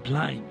to be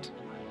blind?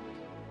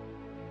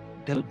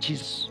 The Lord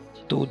Jesus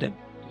told them,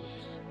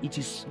 it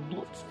is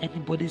not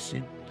anybody's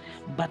sin,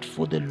 but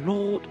for the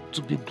Lord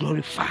to be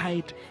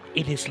glorified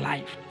in his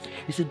life.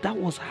 He said that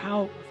was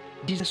how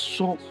Jesus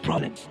saw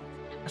problems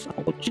as an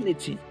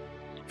opportunity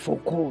for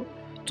God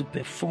to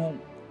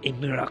perform a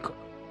miracle.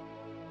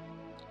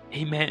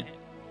 Amen.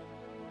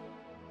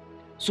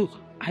 So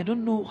I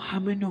don't know how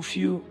many of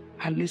you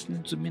are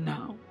listening to me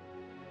now.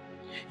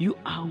 You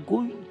are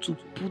going to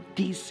put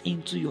this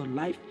into your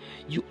life.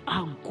 You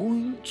are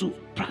going to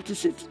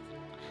practice it.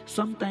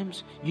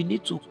 Sometimes you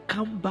need to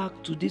come back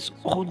to this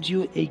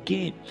audio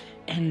again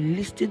and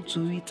listen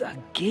to it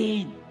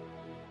again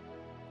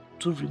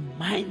to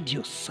remind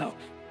yourself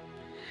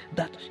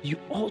that you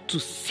ought to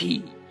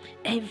see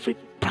every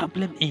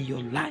problem in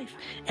your life,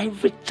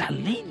 every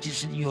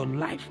challenges in your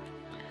life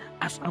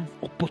as an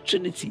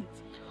opportunity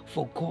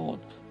for God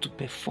to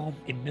perform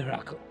a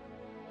miracle.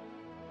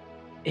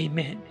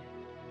 Amen.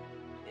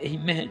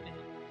 Amen.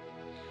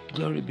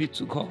 Glory be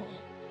to God.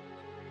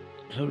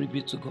 Glory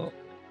be to God.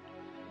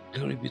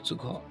 Glory be to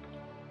God.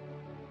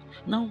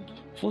 Now,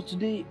 for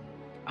today,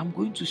 I'm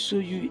going to show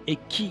you a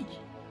key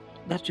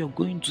that you're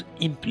going to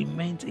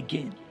implement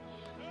again.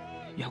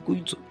 You're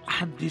going to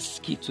add this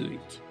key to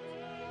it.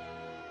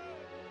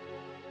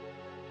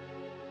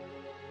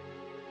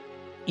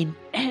 In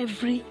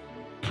every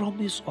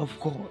promise of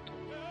God,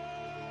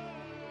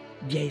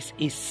 there is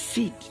a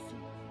seed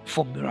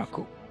for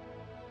miracle.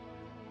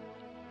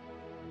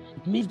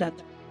 It means that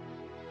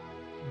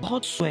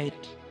God's word,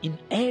 in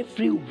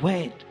every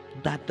word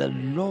that the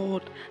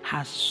Lord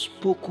has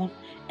spoken,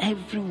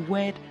 every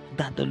word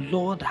that the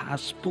Lord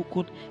has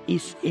spoken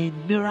is a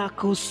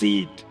miracle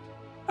seed.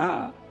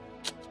 I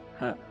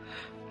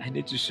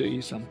need to show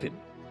you something.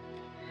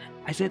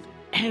 I said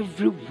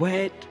every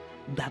word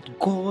that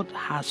God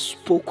has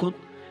spoken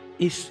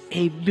is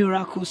a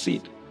miracle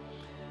seed.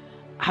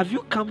 Have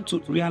you come to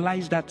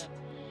realize that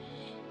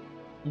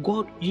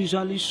God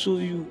usually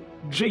shows you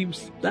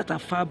dreams that are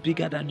far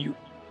bigger than you?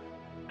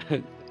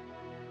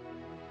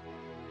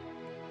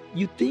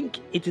 You think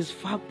it is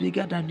far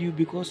bigger than you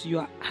because you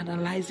are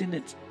analyzing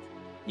it.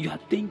 You are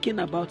thinking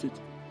about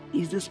it.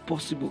 Is this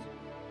possible?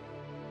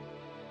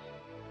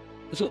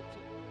 So,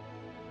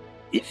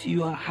 if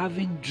you are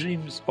having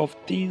dreams of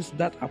things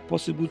that are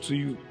possible to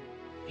you,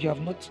 you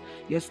have not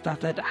yet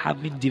started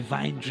having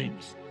divine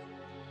dreams.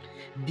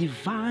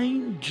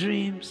 Divine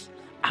dreams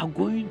are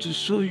going to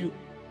show you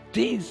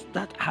things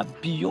that are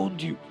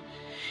beyond you.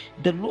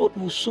 The Lord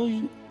will show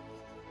you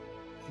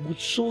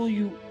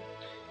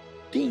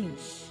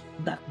things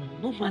that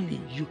normally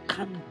you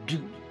can't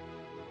do.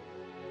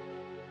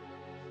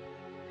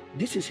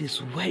 This is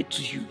His word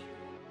to you.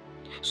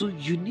 So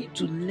you need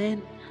to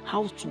learn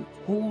how to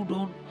hold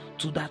on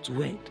to that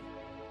word.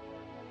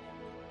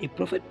 A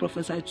prophet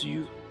prophesied to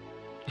you.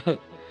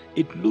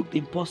 It looked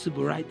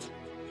impossible, right?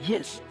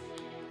 Yes.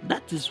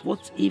 That is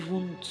what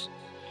even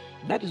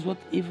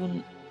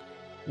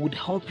would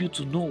help you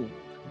to know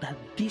that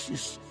this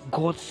is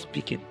God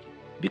speaking.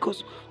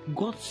 Because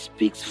God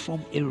speaks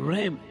from a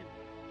realm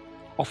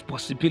of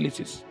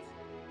possibilities.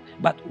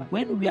 But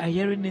when we are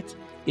hearing it,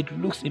 it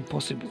looks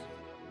impossible.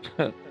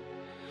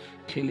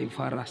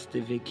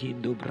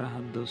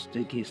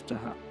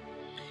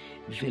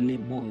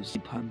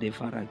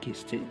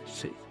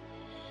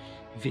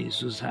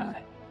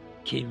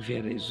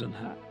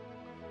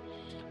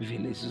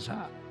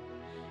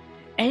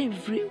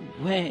 Every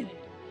word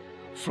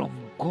from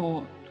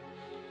God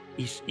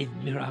is a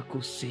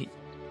miracle seed.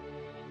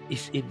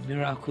 Is a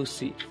miracle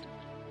seed.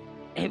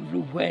 Every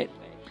word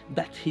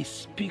that He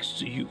speaks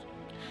to you,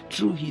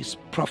 through his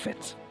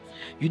prophets.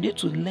 You need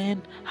to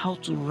learn how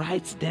to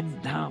write them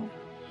down.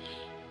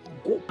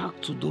 Go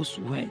back to those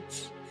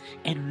words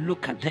and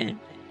look at them.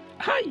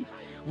 Hi.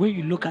 When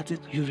you look at it,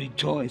 you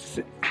rejoice.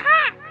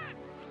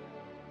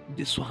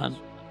 This one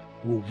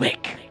will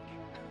work.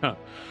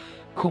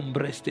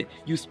 Combreste.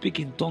 You speak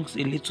in tongues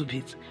a little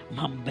bit.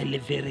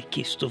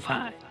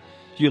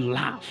 You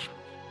laugh.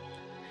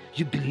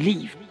 You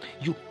believe.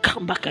 You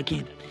come back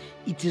again.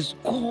 It is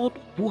God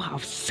who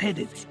have said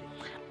it.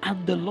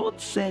 And the Lord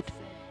said,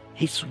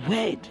 his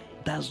word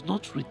does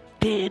not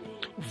return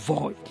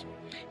void.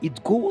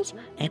 It goes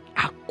and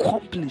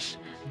accomplishes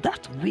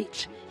that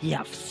which he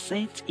have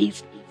sent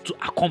it to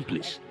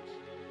accomplish.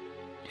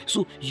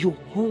 So you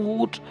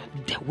hold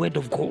the word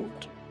of God.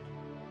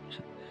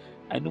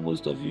 I know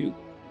most of you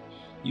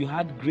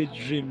had great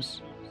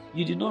dreams.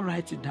 You did not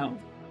write it down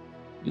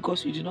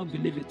because you did not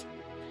believe it.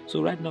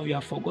 So right now you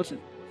have forgotten.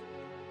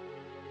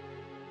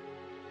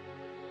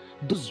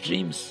 Those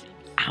dreams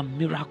are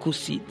miracle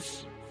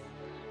seeds.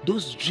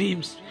 Those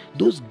dreams,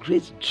 those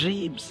great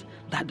dreams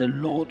that the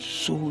Lord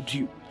showed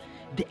you,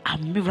 they are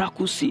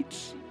miracle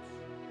seeds.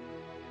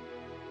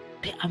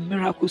 They are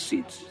miracle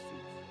seeds.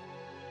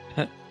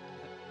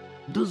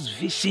 Those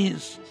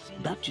visions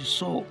that you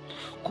saw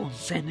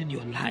concerning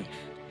your life,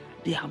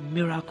 they are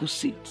miracle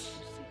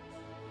seeds.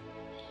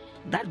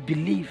 That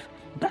belief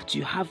that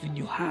you have in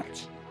your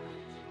heart,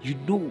 you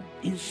know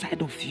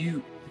inside of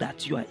you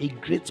that you are a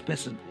great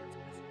person,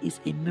 is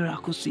a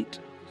miracle seed.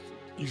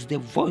 Is the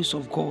voice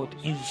of God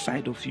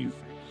inside of you.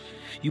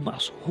 You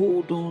must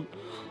hold on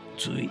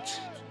to it.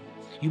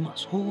 You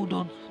must hold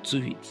on to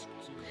it.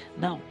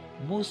 Now,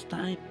 most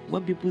time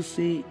when people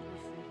say,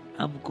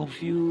 I'm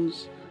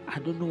confused, I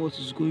don't know what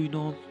is going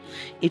on,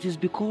 it is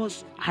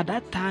because at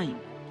that time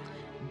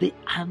they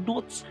are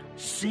not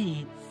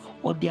saying,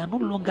 or they are no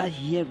longer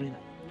hearing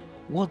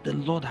what the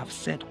Lord have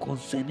said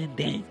concerning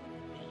them.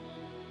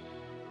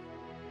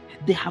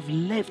 They have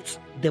left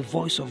the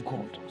voice of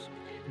God.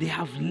 They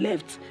have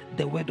left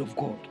the word of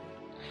God.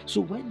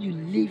 So when you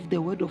leave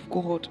the word of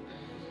God,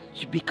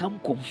 you become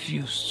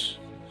confused.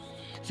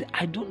 Say,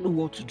 I don't know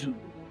what to do.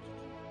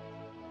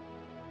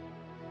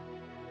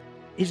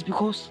 It's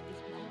because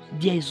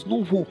there is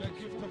no hope.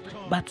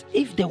 But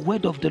if the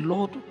word of the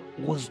Lord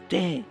was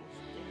there,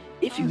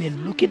 if you were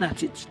looking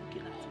at it,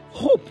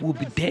 hope will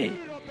be there,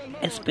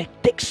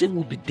 expectation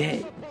will be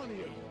there,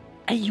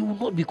 and you will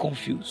not be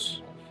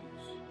confused.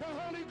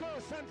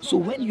 So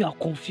when you are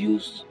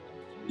confused,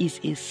 it's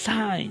a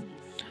sign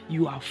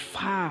you are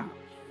far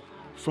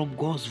from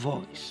God's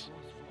voice.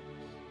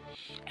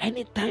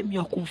 Anytime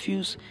you are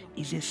confused,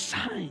 it's a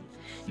sign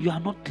you are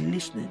not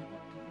listening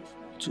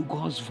to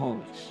God's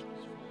voice.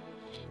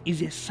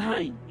 It's a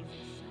sign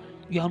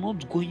you are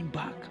not going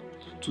back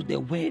to the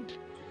word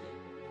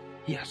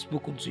he has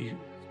spoken to you.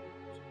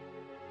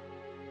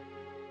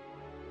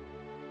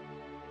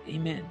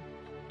 Amen.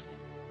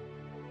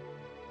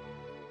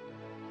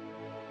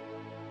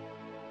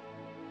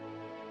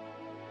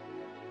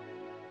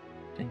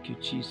 Thank you,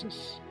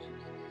 Jesus.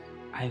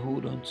 I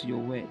hold on to your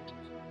word.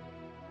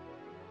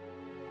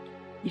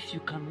 If you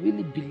can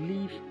really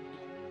believe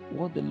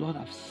what the Lord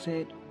has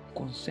said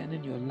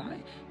concerning your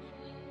life,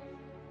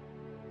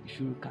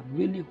 if you can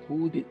really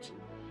hold it,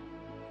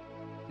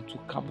 it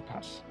will come to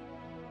pass.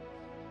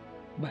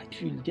 But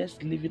if you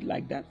just leave it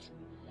like that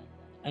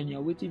and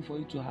you're waiting for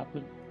it to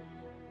happen,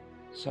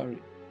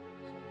 sorry.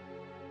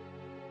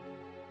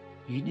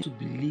 You need to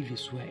believe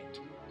his word.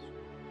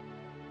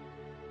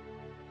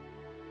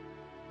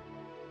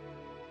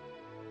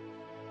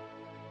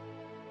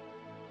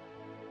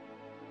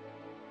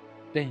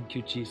 Thank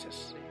you,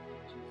 Jesus.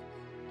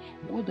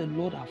 What the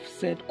Lord has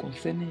said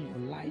concerning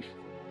your life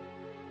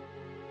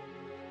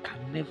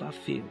can never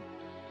fail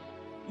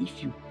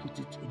if you put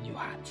it in your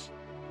heart.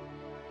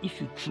 If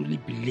you truly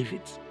believe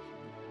it,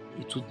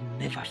 it would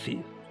never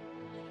fail.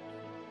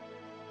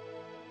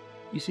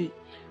 You see,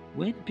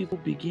 when people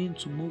begin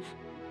to move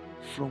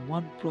from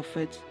one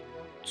prophet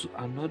to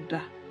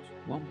another,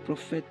 one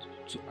prophet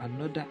to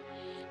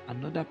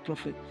another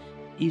prophet,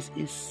 is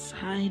a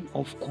sign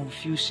of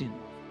confusion.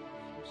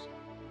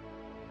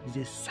 It's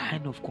a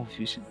sign of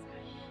confusion.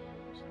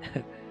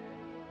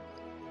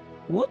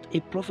 What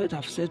a prophet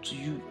have said to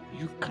you,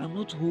 you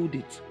cannot hold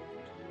it.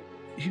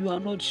 You are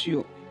not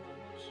sure.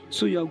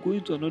 So you are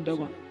going to another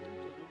one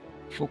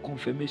for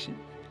confirmation.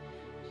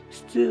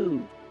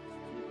 Still,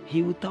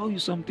 he will tell you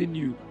something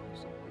new.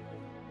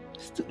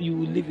 Still, you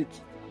will leave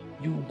it.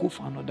 You will go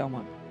for another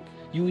one.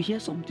 You will hear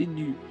something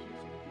new.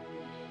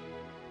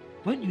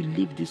 When you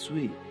live this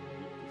way,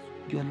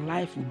 your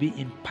life will be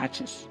in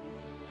patches.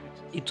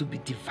 It will be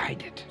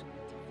divided.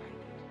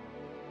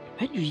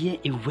 When you hear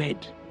a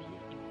word,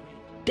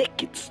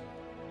 take it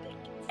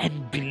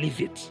and believe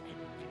it.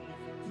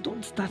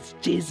 Don't start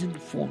chasing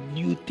for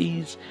new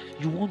things.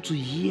 You want to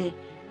hear,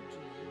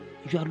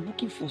 you are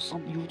looking for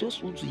something, you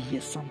just want to hear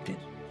something.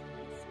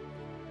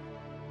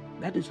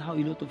 That is how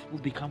a lot of people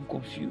become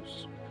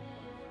confused.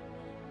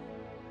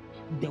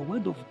 The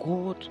word of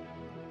God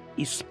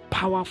is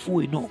powerful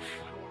enough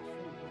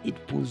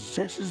it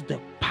possesses the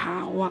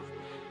power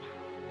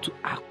to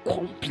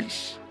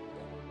accomplish.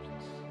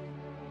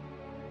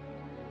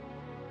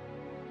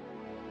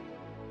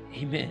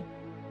 Amen.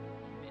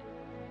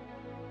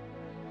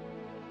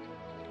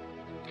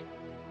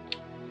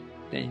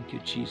 Thank you,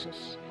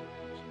 Jesus.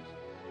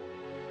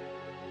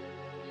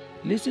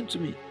 Listen to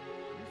me.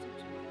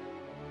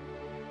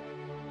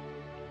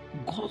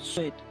 God's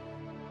word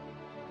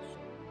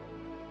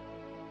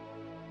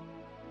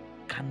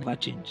can never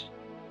change.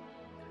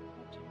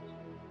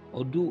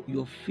 Although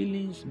your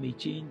feelings may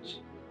change,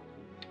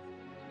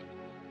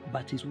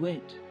 but His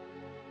word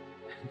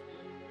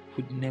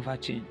would never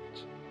change.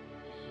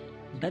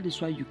 That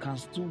is why you can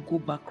still go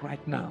back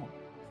right now,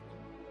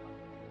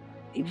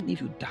 even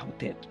if you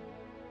doubted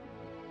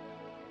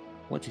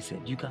what He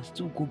said. You can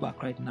still go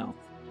back right now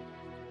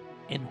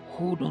and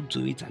hold on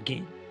to it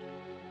again.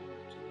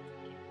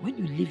 When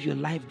you live your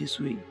life this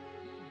way,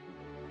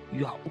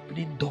 you are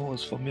opening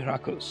doors for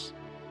miracles.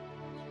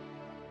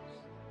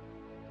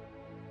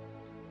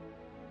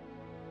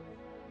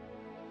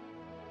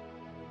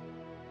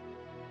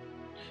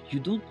 You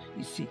don't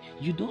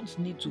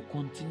need to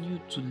continue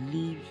to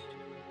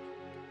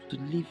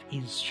live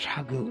in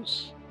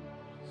struggles.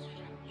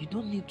 You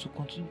don't need to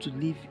continue to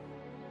live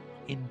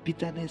in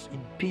bitterness,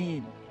 in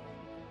pain.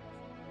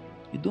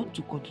 You don't need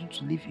to continue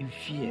to live in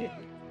fear.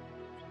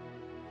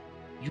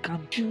 You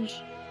can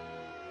choose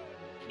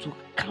to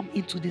come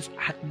into this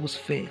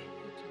atmosphere,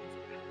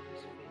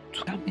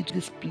 to come into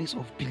this place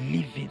of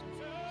believing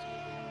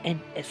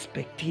and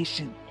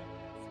expectation.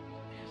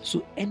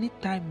 So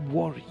anytime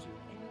worry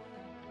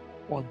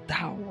or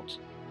doubt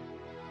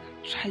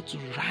try to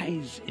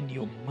rise in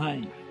your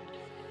mind,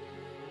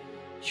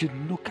 you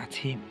look at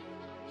Him.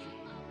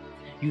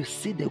 You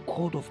see the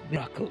God of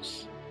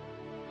miracles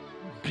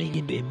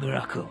bringing a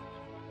miracle.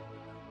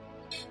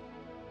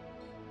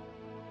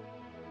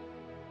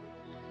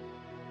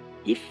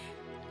 If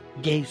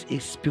there is a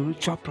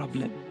spiritual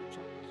problem,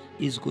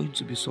 it's going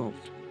to be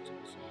solved.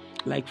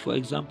 Like for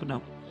example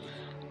now,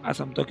 as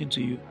I'm talking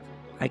to you,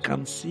 I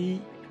can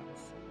see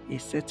a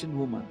certain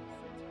woman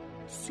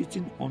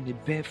sitting on the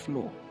bare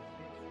floor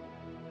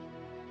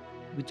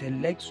with her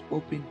legs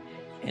open,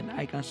 and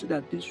I can see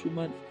that this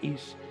woman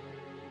is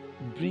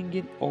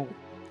bringing or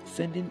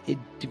sending a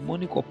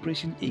demonic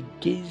operation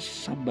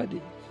against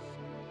somebody.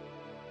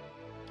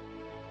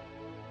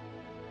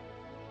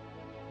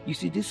 You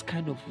see, this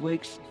kind of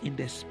works in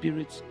the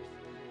spirit.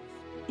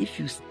 If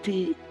you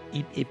stay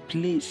in a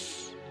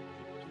place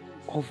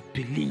of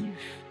belief,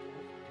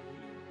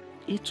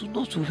 it will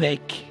not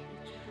work.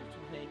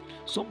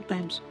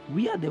 Sometimes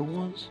we are the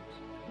ones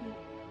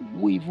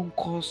who even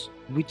cause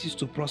witches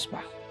to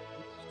prosper,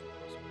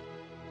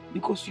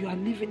 because you are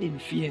living in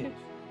fear,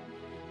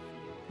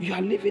 you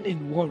are living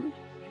in worry,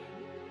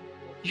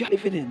 you are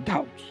living in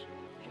doubt.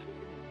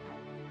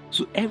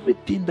 So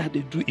everything that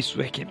they do is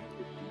working.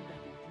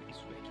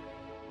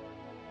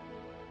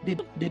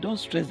 They don't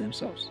stress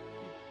themselves,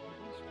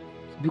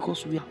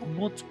 because we are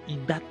not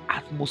in that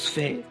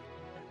atmosphere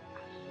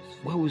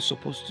where we're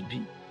supposed to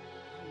be.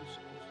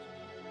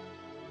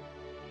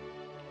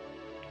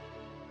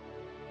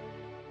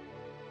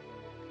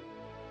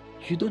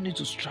 You don't need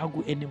to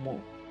struggle anymore.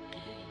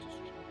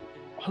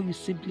 All you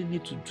simply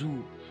need to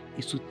do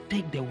is to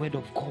take the word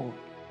of God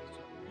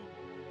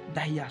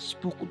that He has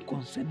spoken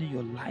concerning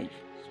your life.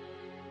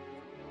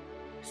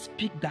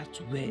 Speak that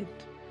word,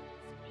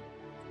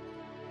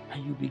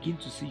 and you begin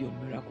to see your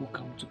miracle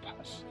come to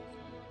pass.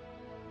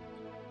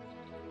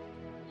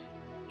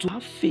 To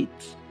have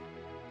faith,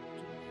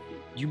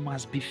 you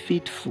must be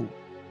faithful.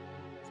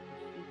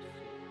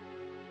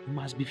 You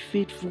must be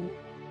faithful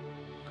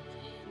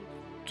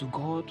to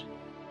God.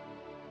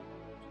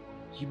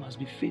 You must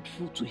be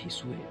faithful to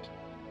His word.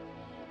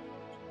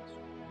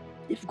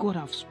 If God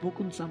has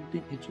spoken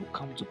something, it will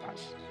come to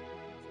pass.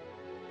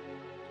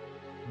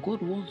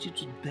 God wants you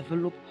to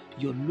develop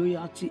your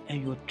loyalty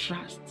and your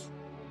trust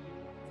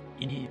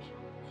in Him.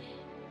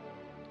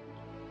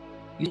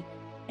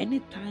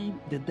 Anytime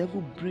the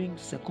devil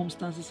brings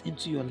circumstances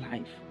into your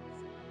life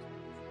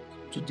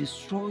to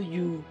destroy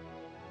you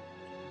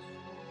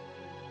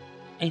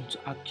and to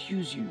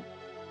accuse you,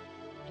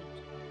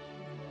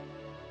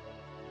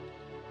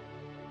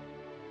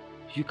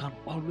 you can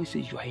always say,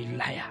 you are a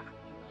liar.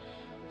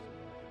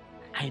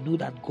 I know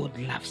that God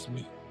loves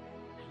me,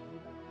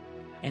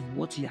 and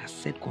what He has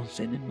said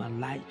concerning my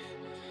life,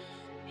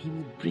 He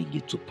will bring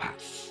it to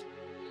pass.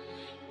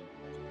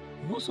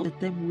 Most of the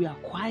time we are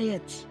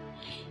quiet.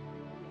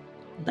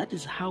 That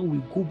is how we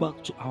go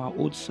back to our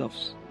old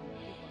selves.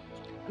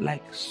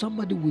 Like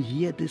somebody will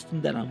hear this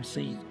thing that I'm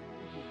saying.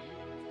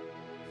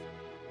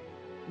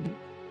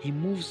 He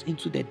moves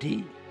into the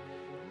day.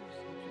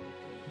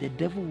 The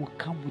devil will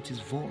come with his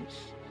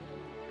voice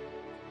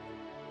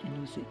and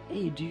he'll say,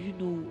 hey, do you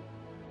know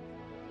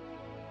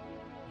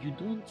you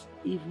don't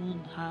even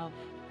have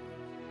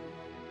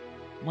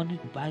money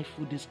to buy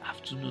food this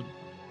afternoon?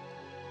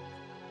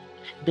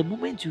 The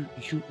moment you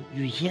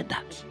hear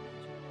that,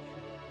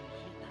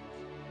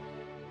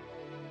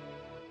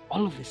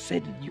 all of a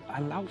sudden you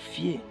allow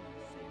fear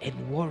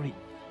and worry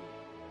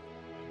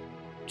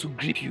to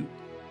grip you,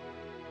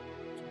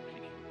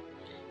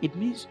 it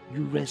means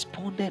you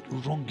responded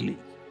wrongly.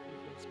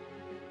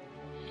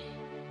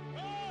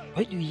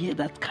 When you hear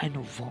that kind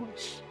of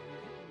voice,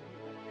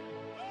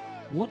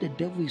 what the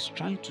devil is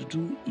trying to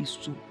do is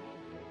to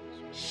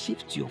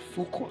shift your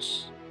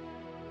focus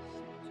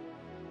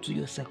to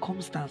your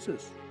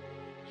circumstances.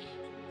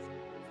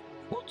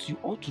 What you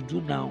ought to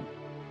do now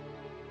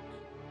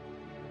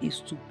is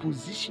to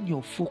position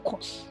your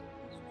focus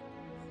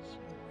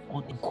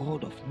on the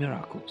God of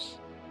miracles.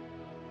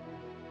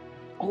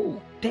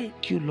 Oh,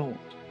 thank you, Lord.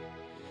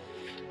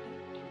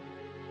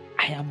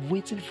 I am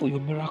waiting for your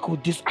miracle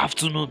this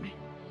afternoon.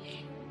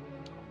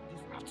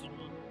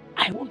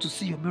 I want to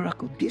see your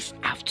miracle this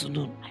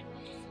afternoon.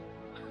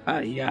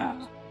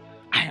 Yeah.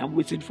 I am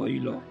waiting for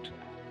you, Lord.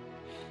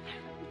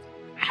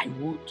 I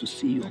want to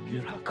see your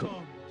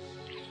miracle.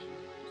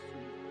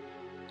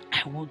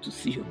 I want to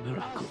see your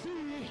miracle.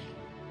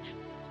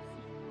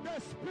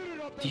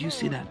 Do you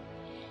see that?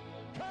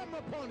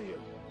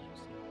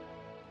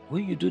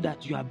 When you do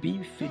that, you are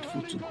being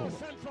faithful to God.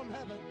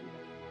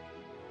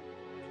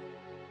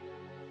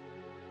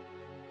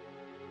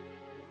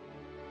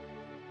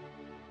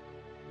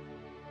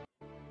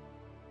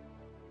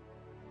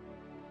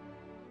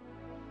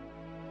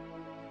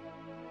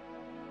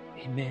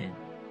 Amen.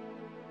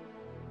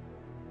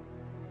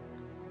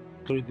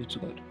 Glory be to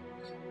God.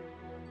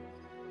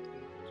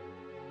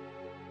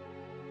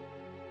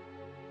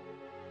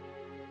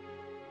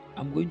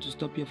 I'm going to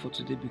stop here for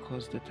today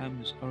because the time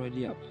is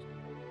already up.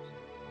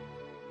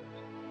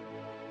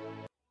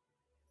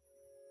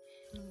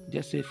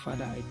 Just say,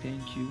 Father, I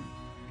thank you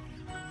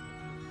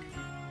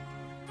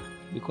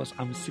because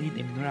I'm seeing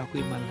a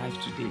miracle in my life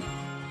today.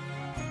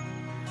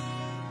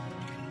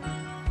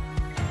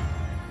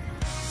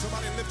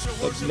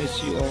 God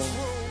bless you all.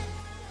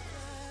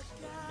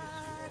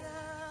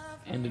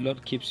 And the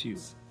Lord keeps you.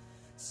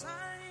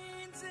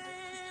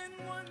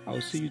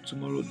 I'll see you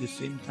tomorrow at the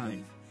same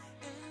time.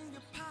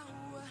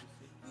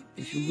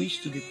 If you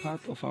wish to be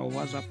part of our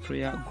WhatsApp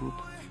prayer group,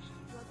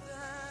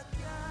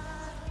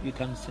 you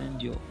can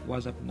send your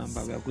WhatsApp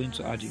number. We are going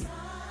to add you.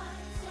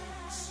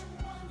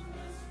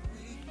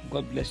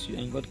 God bless you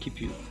and God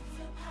keep you.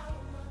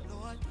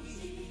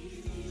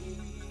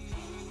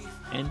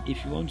 And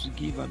if you want to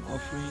give an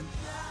offering,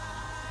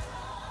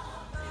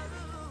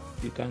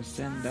 you can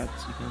send that.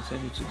 You can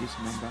send it to this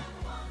number.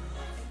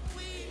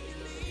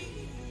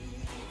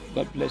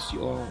 God bless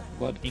you all.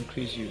 God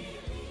increase you.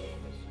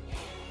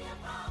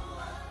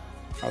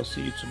 I'll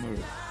see you tomorrow.